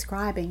they're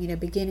describing,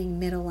 beginning,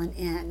 middle, and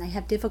end. They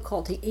have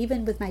difficulty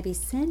even with maybe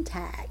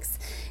syntax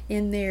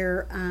in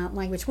their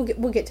language.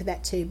 We'll get to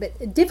that too,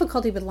 but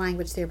difficulty with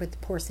language there with the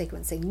poor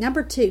sequencing.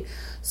 Number 2,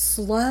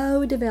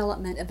 slow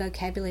development of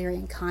vocabulary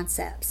and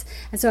concepts.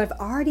 And so I've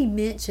already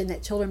mentioned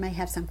that children may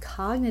have some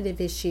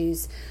cognitive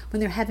issues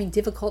when they're having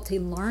difficulty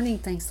learning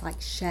things like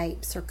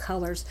shapes or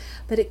colors,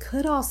 but it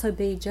could also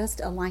be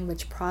just a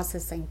language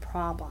processing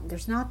problem.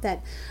 There's not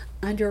that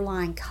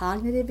underlying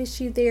cognitive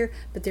issue there,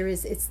 but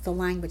it's the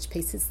language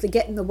piece. It's the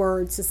getting the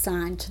words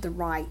assigned to the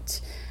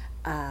right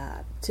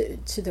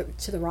to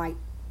the right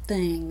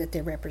thing that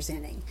they're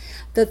representing.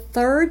 The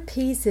third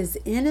piece is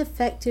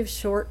ineffective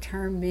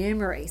short-term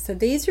memory. So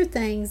these are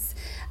things,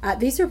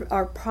 these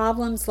are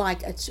problems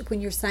like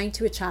when you're saying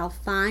to a child,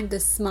 find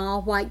the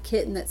small white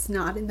kitten that's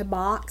not in the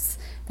box.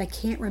 They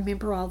can't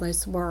remember all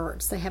those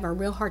words. They have a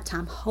real hard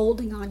time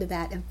holding on to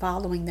that and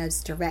following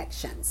those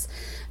directions.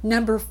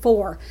 Number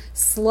 4,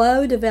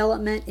 slow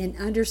development in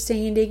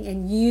understanding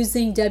and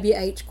using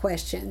WH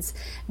questions.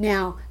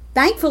 Now,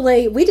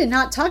 thankfully, we did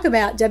not talk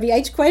about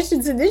WH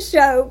questions in this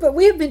show, but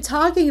we have been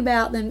talking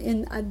about them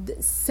in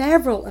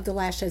several of the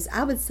last shows.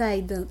 I would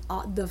say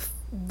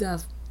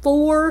the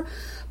 4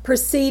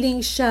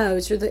 preceding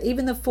shows, or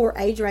even the 4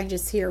 age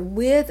ranges here,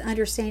 with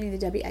understanding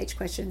the WH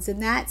questions,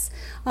 and that's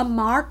a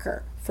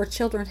marker for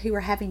children who are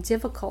having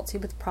difficulty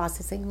with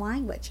processing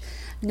language.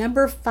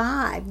 Number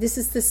 5, this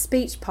is the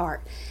speech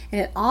part,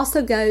 and it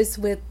also goes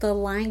with the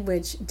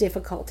language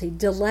difficulty,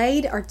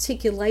 delayed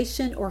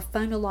articulation or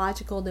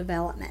phonological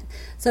development.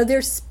 So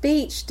their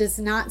speech does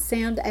not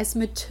sound as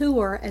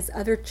mature as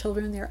other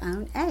children their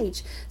own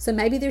age. So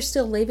maybe they're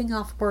still leaving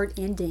off word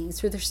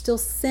endings, or they're still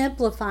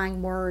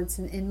simplifying words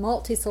in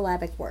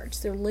multisyllabic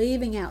words. They're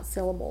leaving out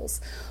syllables,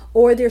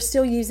 or they're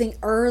still using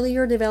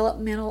earlier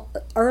developing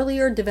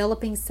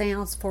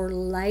sounds for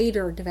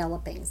later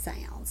developing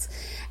sounds.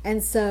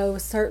 And so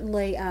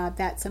certainly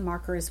that's a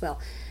marker as well.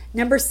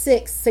 Number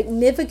 6,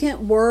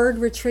 significant word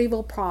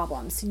retrieval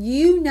problems.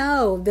 You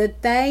know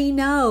that they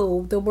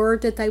know the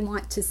word that they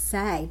want to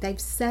say. They've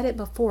said it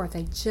before.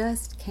 They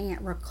just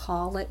can't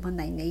recall it when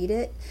they need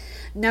it.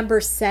 Number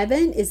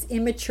 7 is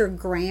immature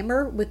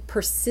grammar with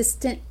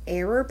persistent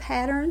error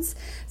patterns.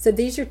 So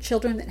these are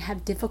children that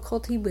have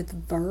difficulty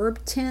with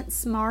verb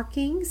tense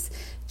markings,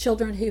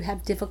 children who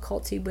have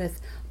difficulty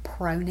with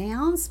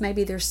pronouns.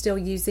 Maybe they're still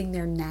using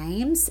their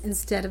names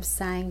instead of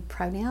saying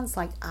pronouns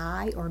like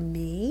I or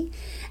me.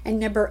 And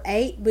number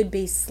 8 would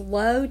be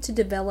slow to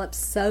develop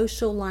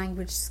social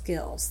language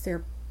skills.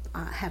 They're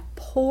have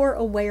poor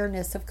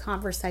awareness of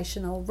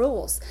conversational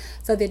rules.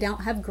 So they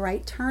don't have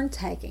great turn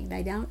taking.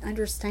 They don't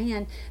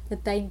understand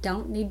that they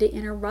don't need to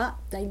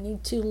interrupt. They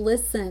need to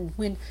listen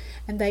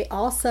and they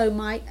also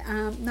might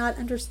not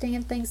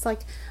understand things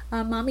like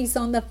mommy's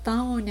on the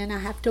phone and I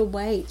have to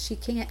wait.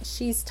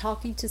 She's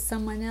talking to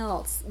someone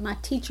else. My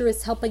teacher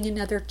is helping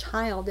another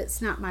child.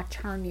 It's not my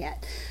turn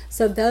yet.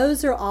 So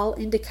those are all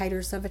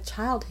indicators of a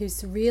child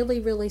who's really,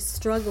 really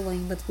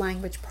struggling with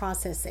language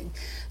processing.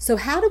 So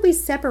how do we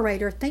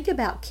separate or think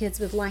about kids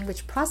with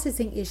language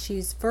processing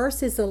issues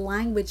versus a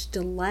language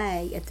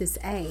delay at this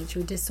age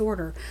or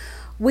disorder?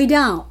 We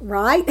don't,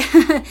 right?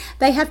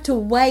 They have to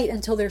wait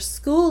until they're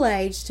school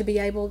age to be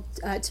able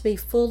to be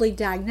fully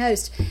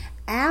diagnosed.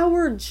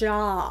 Our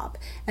job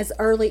as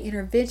early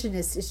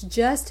interventionists is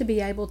just to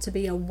be able to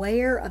be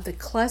aware of the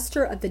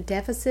cluster of the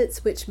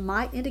deficits which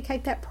might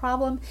indicate that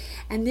problem,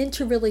 and then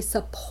to really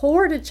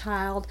support a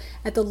child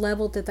at the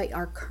level that they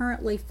are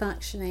currently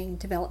functioning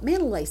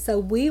developmentally. So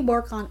we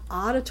work on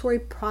auditory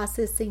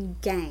processing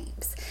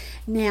games.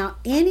 Now,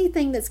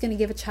 anything that's going to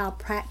give a child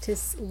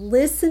practice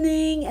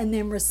listening and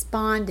then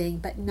responding,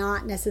 but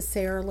not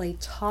necessarily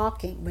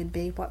talking, would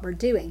be what we're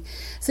doing.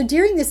 So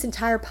during this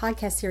entire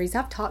podcast series,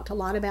 I've talked a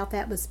lot about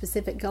that with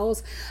specific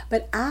goals,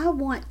 but I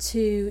want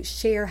to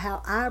share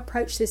how I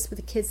approach this with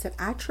the kids that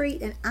I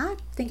treat, and I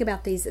think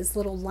about these as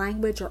little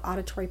language or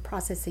auditory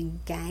processing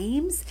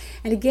games.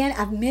 And again,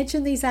 I've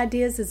mentioned these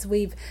ideas as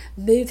we've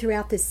moved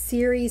throughout this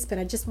series, but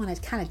I just want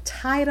to kind of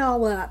tie it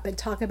all up and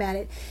talk about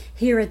it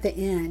here at the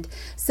end.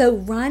 So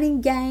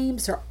running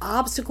games or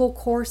obstacle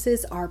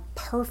courses are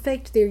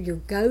perfect. They're your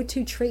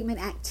go-to treatment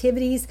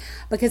activities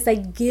because they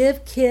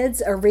give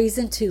kids a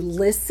reason to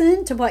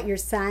listen to what you're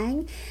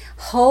saying,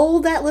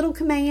 hold that little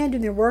command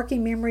in their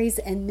working memories,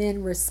 and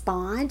then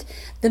respond.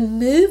 The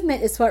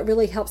movement is what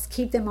really helps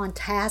keep them on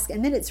task,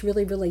 and then it's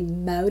really, really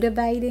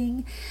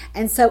motivating.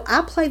 And so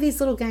I play these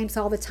little games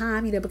all the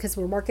time, because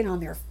we're working on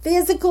their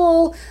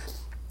physical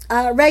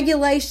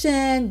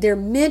regulation, their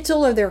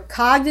mental or their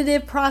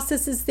cognitive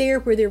processes there,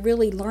 where they're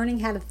really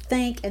learning how to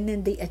think, and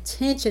then the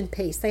attention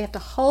piece. They have to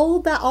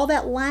hold all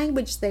that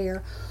language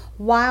there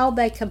while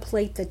they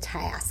complete the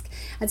task.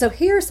 And so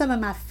here are some of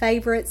my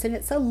favorites, and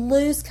it's a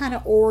loose kind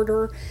of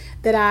order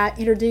that I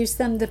introduce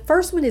them. The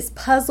first one is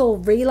puzzle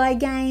relay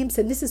games,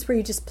 and this is where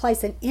you just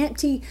place an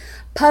empty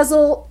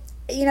puzzle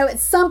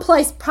it's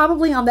someplace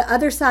probably on the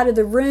other side of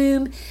the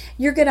room.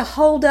 You're going to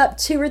hold up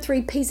 2 or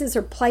 3 pieces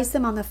or place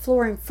them on the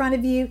floor in front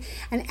of you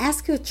and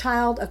ask a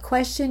child a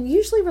question,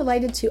 usually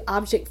related to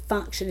object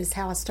function is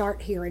how I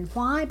start here. And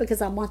why?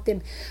 Because I want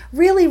them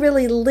really,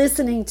 really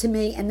listening to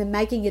me and then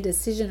making a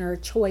decision or a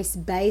choice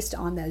based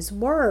on those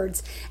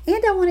words.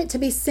 And I want it to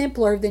be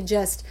simpler than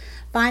just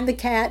find the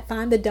cat,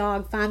 find the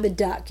dog, find the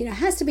duck. It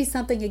has to be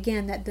something,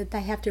 again, that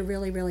they have to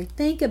really, really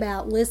think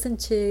about, listen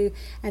to,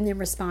 and then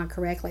respond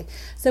correctly.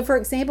 So, for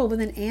example, with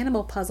an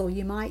animal puzzle,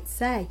 you might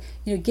say,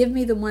 give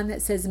me the one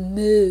that says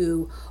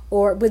moo.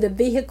 Or with a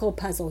vehicle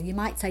puzzle, you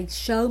might say,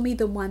 show me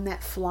the one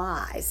that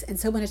flies. And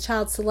so when a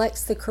child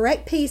selects the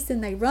correct piece,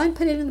 then they run,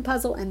 put it in the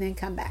puzzle, and then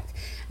come back.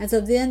 And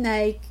so then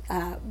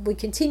we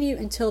continue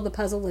until the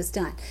puzzle is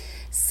done.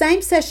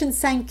 Same session,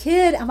 same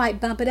kid, I might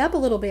bump it up a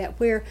little bit,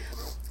 where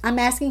I'm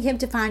asking him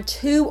to find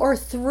 2 or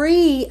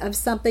 3 of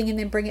something and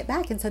then bring it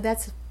back. And so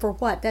that's for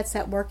what? That's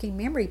that working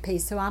memory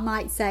piece. So I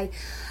might say,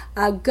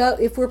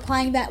 if we're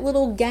playing that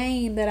little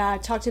game that I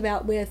talked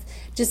about with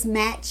just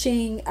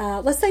matching,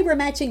 let's say we're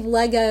matching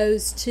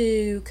Legos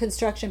to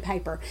construction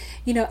paper.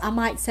 I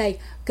might say,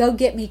 go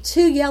get me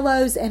 2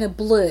 yellows and a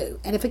blue.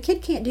 And if a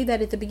kid can't do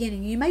that at the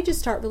beginning, you may just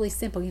start really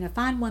simple.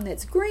 Find one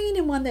that's green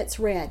and one that's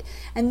red,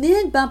 and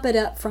then bump it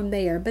up from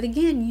there. But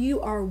again,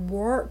 you are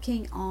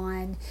working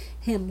on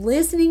him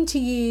listening to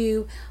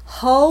you,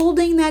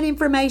 holding that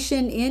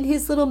information in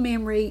his little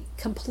memory,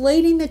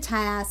 completing the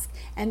task,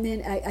 and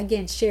then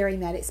again sharing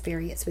that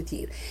experience with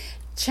you.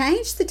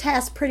 Change the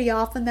task pretty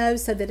often, though,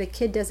 so that a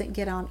kid doesn't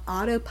get on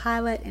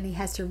autopilot and he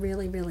has to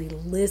really, really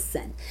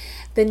listen.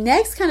 The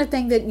next kind of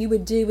thing that you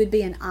would do would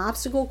be an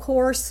obstacle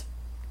course,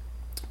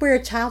 where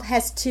a child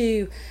has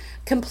to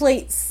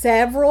complete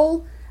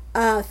several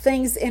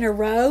things in a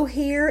row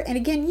here. And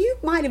again, you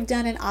might have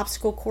done an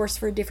obstacle course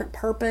for a different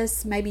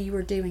purpose. Maybe you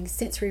were doing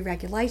sensory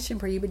regulation,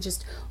 where you would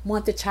just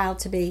want the child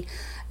to be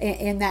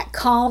in that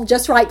calm,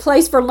 just right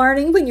place for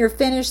learning when you're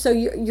finished. So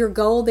your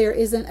goal there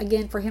isn't,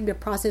 again, for him to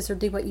process or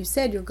do what you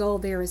said. Your goal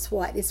there is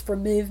what? Is for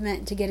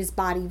movement, to get his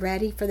body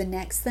ready for the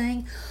next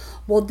thing.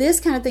 Well, this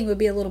kind of thing would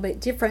be a little bit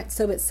different.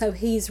 So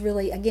he's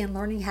really, again,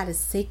 learning how to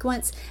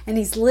sequence, and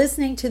he's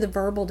listening to the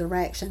verbal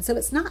direction. So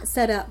it's not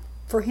set up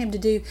for him to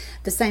do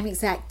the same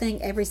exact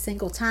thing every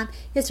single time.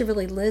 He has to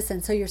really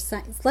listen. So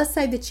let's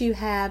say that you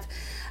have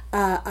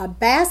a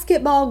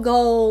basketball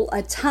goal,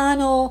 a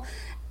tunnel,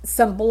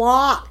 some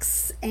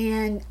blocks,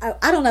 and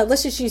I don't know,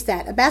 let's just use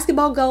that. A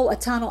basketball goal, a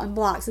tunnel, and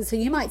blocks. And so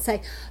you might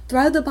say,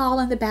 throw the ball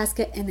in the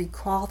basket and then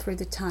crawl through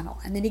the tunnel.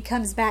 And then he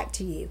comes back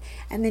to you.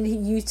 And then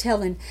you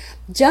tell him,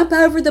 jump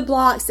over the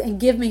blocks and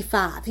give me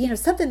 5.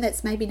 Something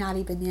that's maybe not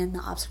even in the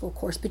obstacle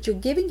course, but you're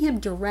giving him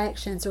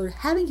directions or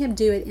having him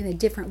do it in a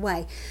different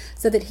way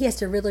so that he has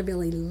to really,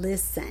 really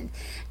listen.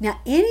 Now,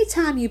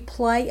 anytime you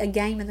play a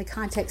game in the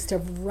context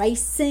of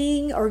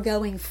racing or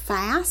going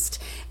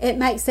fast, it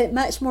makes it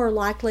much more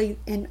likely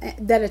and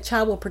and that a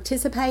child will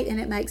participate, and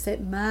it makes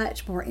it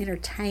much more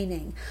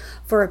entertaining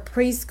for a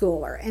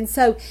preschooler. And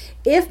so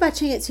if by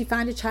chance you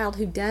find a child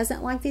who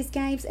doesn't like these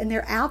games and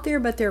they're out there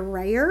but they're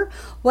rare,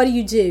 what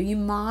do? You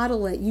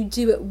model it. You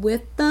do it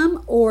with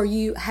them, or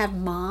you have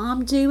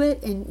mom do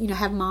it, and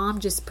have mom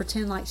just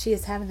pretend like she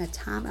is having the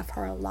time of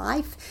her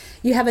life.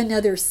 You have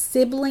another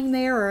sibling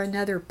there or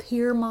another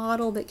peer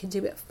model that can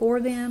do it for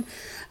them.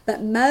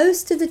 But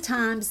most of the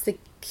times the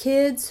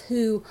kids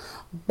who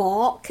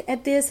balk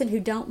at this and who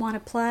don't want to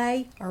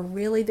play are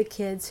really the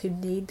kids who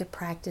need to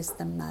practice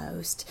the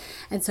most.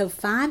 And so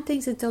find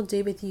things that they'll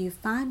do with you.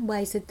 Find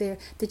ways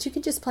that you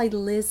can just play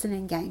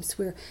listening games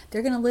where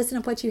they're going to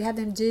listen to what you have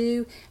them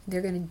do, and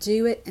they're going to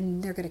do it,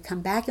 and they're going to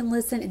come back and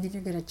listen, and then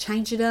you're going to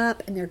change it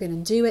up, and they're going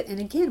to do it. And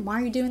again,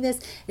 why are you doing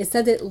this? It's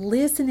so that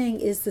listening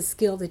is the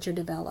skill that you're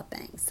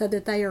developing, so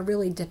that they are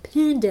really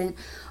dependent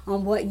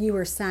on what you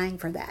are saying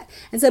for that.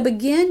 And so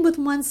begin with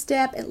one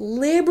step and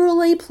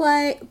liberally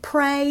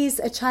praise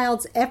a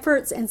child's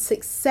efforts and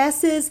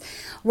successes.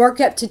 Work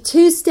up to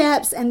 2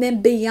 steps and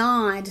then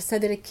beyond, so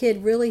that a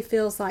kid really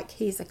feels like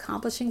he's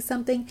accomplishing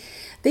something.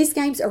 These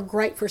games are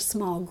great for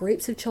small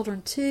groups of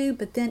children too,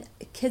 but then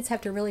kids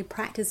have to really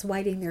practice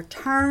waiting their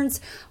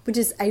turns, which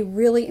is a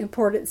really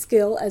important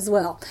skill as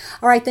well.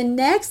 All right, the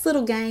next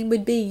little game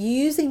would be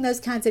using those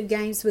kinds of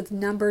games with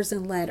numbers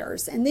and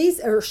letters. And these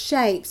are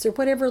shapes or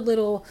whatever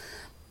little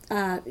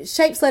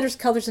shapes, letters,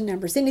 colors, and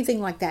numbers, anything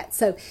like that.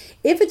 So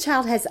if a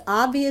child has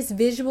obvious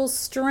visual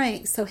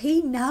strength, so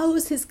he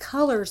knows his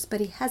colors, but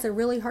he has a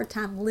really hard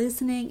time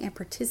listening and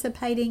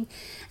participating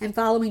and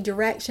following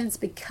directions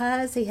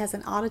because he has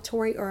an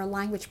auditory or a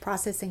language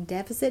processing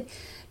deficit,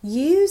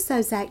 use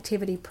those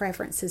activity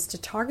preferences to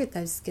target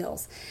those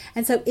skills.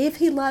 And so if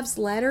he loves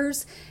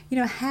letters,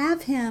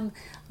 have him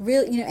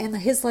really, and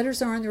his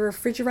letters are on the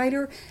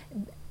refrigerator,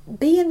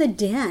 be in the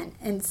den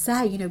and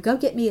say, go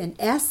get me an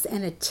S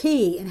and a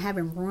T, and have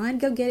him run,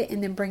 go get it,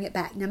 and then bring it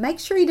back. Now make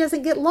sure he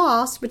doesn't get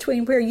lost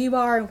between where you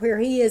are and where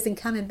he is and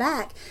coming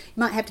back. You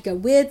might have to go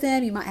with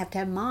him. You might have to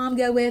have mom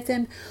go with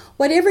him.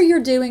 Whatever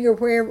you're doing or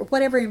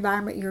whatever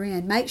environment you're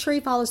in, make sure he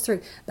follows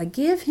through. But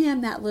give him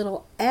that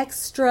little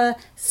extra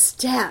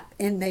step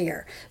in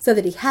there so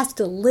that he has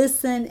to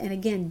listen and,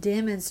 again,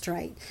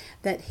 demonstrate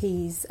that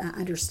he's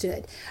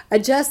understood.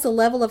 Adjust the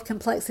level of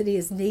complexity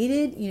as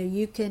needed.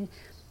 You can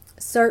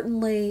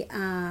certainly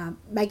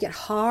make it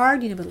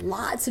hard, with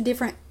lots of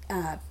different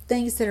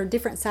things that are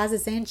different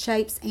sizes and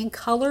shapes and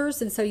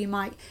colors. And so you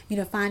might,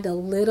 find a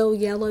little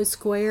yellow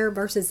square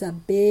versus a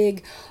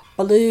big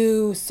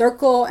blue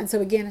circle. And so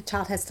again, a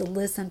child has to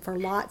listen for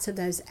lots of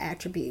those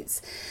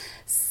attributes.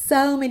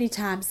 So many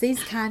times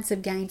these kinds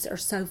of games are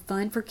so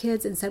fun for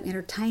kids and so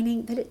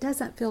entertaining that it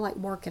doesn't feel like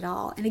work at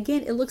all. And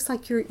again, it looks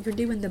like you're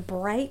doing the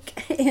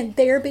break in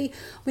therapy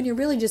when you're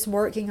really just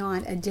working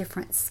on a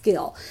different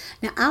skill.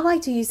 Now, I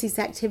like to use these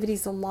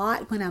activities a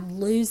lot when I'm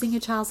losing a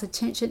child's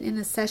attention in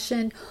a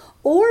session,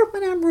 or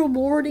when I'm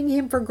rewarding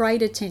him for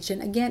great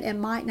attention. Again, it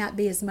might not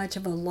be as much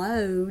of a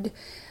load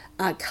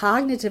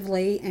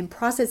cognitively and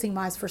processing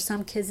wise for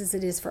some kids as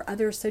it is for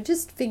others. So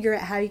just figure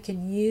out how you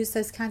can use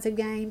those kinds of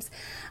games.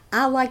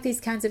 I like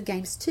these kinds of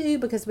games too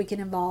because we can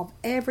involve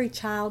every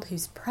child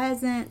who's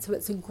present. So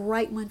it's a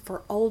great one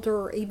for older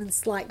or even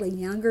slightly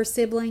younger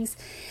siblings.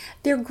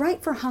 They're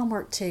great for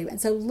homework too. And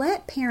so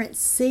let parents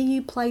see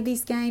you play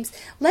these games.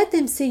 Let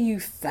them see you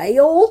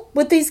fail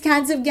with these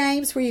kinds of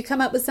games where you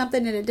come up with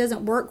something and it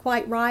doesn't work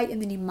quite right, and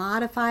then you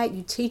modify it.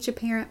 You teach a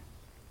parent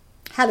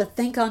how to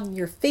think on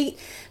your feet.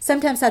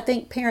 Sometimes I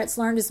think parents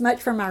learn as much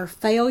from our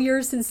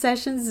failures in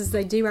sessions as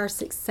they do our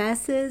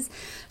successes.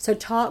 So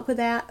talk with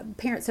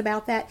parents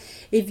about that.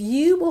 If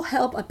you will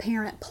help a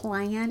parent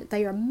plan,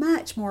 they are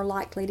much more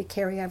likely to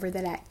carry over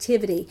that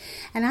activity.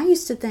 And I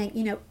used to think,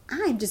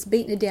 I'm just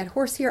beating a dead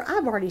horse here.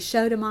 I've already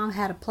showed a mom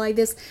how to play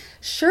this.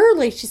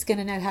 Surely she's going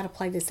to know how to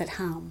play this at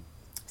home.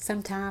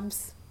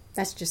 Sometimes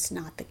that's just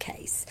not the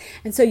case.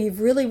 And so you've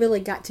really, really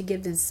got to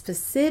give them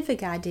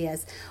specific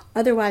ideas.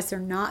 Otherwise, they're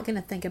not going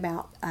to think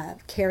about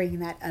carrying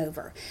that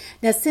over.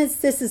 Now, since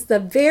this is the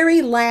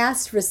very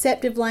last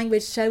receptive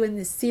language show in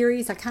this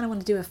series, I kind of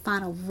want to do a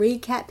final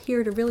recap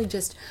here to really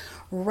just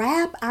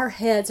wrap our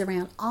heads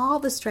around all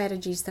the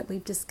strategies that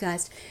we've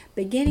discussed,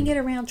 beginning at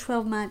around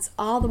 12 months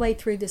all the way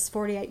through this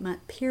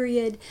 48-month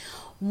period.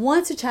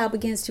 Once a child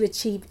begins to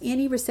achieve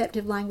any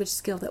receptive language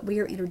skill that we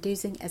are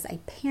introducing as a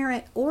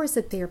parent or as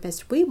a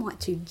therapist, we want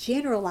to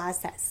generalize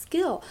that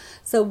skill.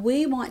 So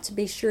we want to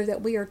be sure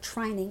that we are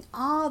training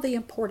all the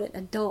important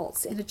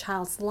adults in a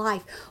child's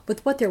life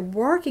with what they're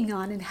working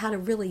on and how to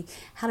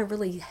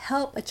really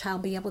help a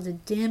child be able to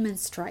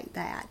demonstrate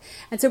that.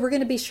 And so we're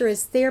going to be sure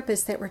as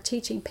therapists that we're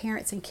teaching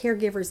parents and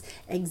caregivers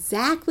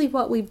exactly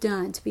what we've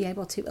done to be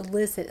able to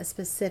elicit a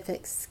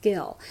specific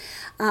skill.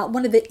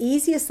 One of the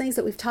easiest things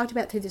that we've talked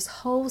about through this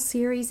whole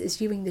series is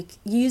using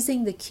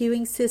the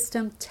cueing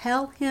system.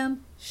 Tell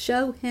him,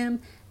 show him,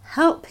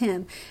 help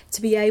him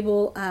to be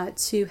able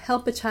to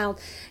help a child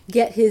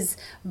get his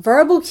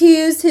verbal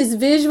cues, his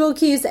visual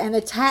cues, and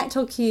the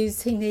tactile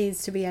cues he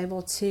needs to be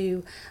able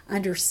to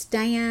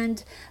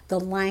understand the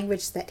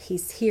language that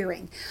he's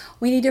hearing.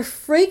 We need to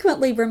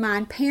frequently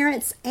remind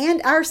parents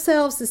and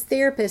ourselves as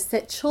therapists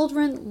that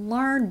children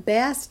learn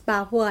best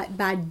by what?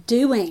 By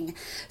doing.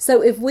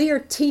 So if we are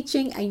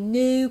teaching a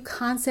new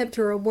concept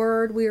or a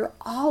word, we are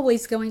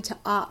always going to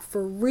opt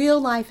for real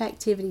life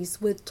activities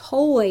with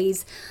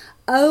toys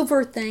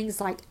over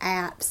things like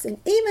apps and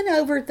even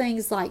over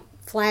things like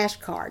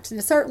flashcards.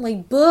 And certainly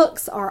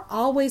books are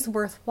always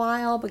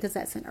worthwhile because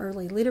that's an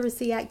early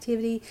literacy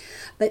activity.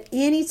 But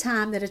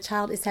anytime that a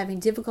child is having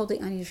difficulty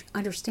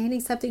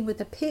understanding something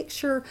with a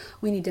picture,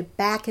 we need to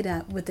back it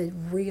up with a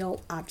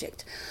real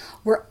object.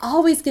 We're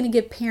always going to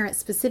give parents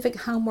specific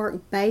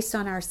homework based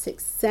on our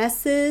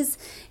successes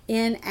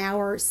in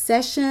our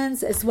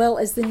sessions, as well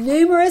as the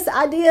numerous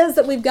ideas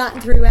that we've gotten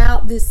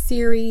throughout this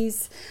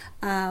series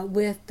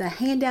with the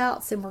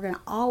handouts. And we're going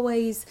to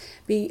always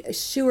be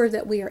sure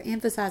that we are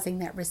emphasizing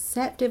that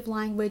receptive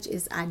language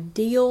is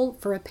ideal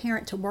for a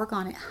parent to work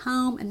on at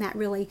home, and that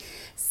really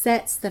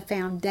sets the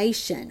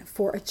foundation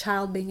for a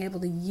child being able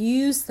to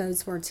use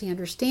those words. He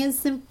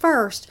understands them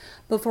first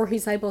before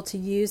he's able to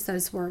use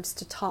those words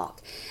to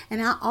talk.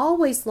 And I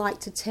always like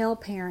to tell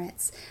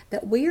parents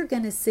that we are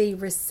going to see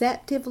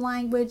receptive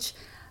language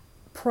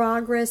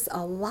progress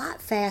a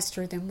lot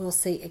faster than we'll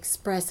see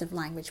expressive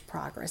language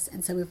progress.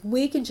 And so if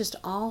we can just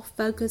all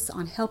focus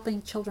on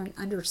helping children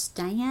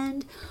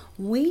understand,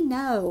 we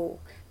know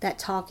that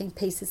talking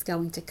piece is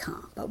going to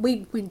come. But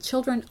when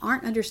children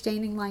aren't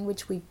understanding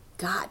language, we've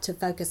got to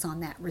focus on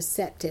that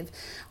receptive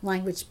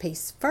language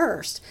piece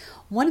first.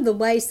 One of the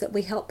ways that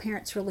we help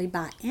parents really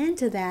buy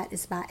into that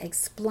is by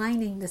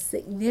explaining the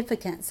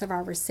significance of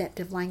our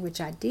receptive language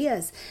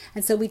ideas.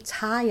 And so we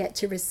tie it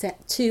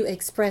to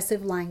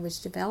expressive language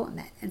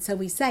development. And so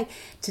we say,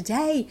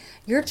 today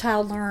your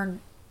child learned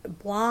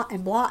blah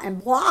and blah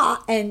and blah,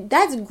 and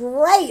that's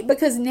great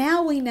because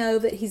now we know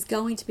that he's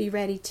going to be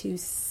ready to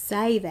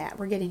say that.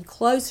 We're getting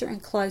closer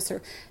and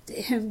closer to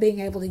him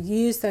being able to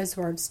use those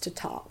words to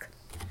talk.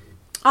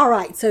 All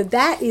right, so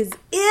that is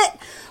it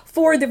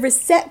for the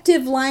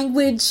receptive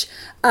language,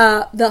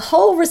 the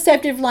whole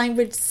receptive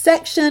language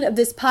section of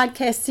this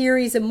podcast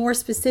series, and more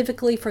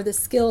specifically for the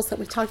skills that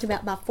we talked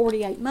about by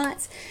 48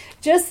 months.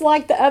 Just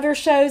like the other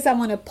shows, I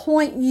want to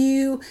point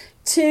you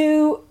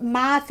to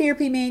my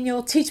therapy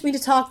manual, Teach Me to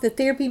Talk, the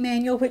therapy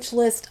manual, which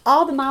lists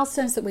all the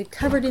milestones that we've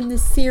covered in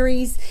this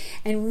series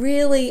and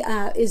really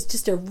is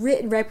just a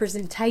written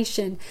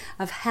representation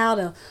of how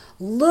to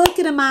look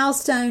at a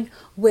milestone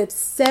with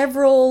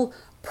several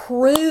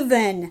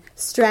proven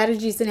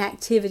strategies and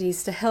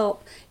activities to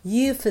help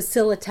you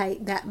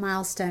facilitate that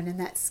milestone and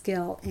that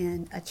skill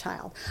in a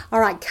child. All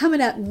right,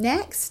 coming up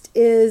next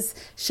is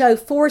show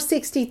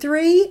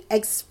 463,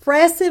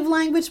 Expressive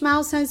Language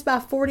Milestones by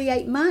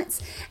 48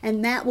 months,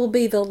 and that will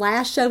be the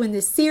last show in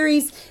this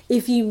series.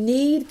 If you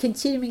need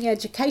continuing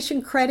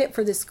education credit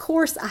for this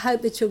course, I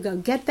hope that you'll go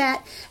get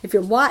that. If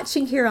you're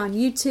watching here on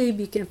YouTube,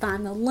 you can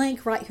find the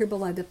link right here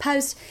below the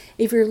post.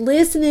 If you're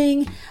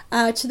listening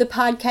to the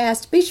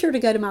podcast, be sure to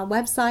go to my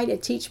website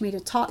at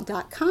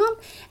teachmetotalk.com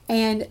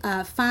and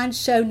find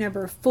show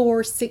number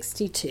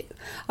 462.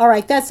 All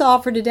right, that's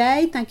all for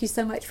today. Thank you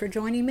so much for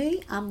joining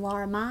me. I'm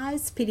Laura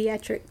Mize,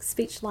 pediatric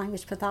speech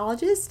language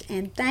pathologist,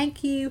 and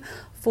thank you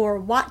for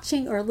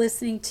watching or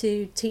listening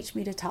to Teach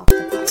Me to Talk, the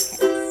podcast.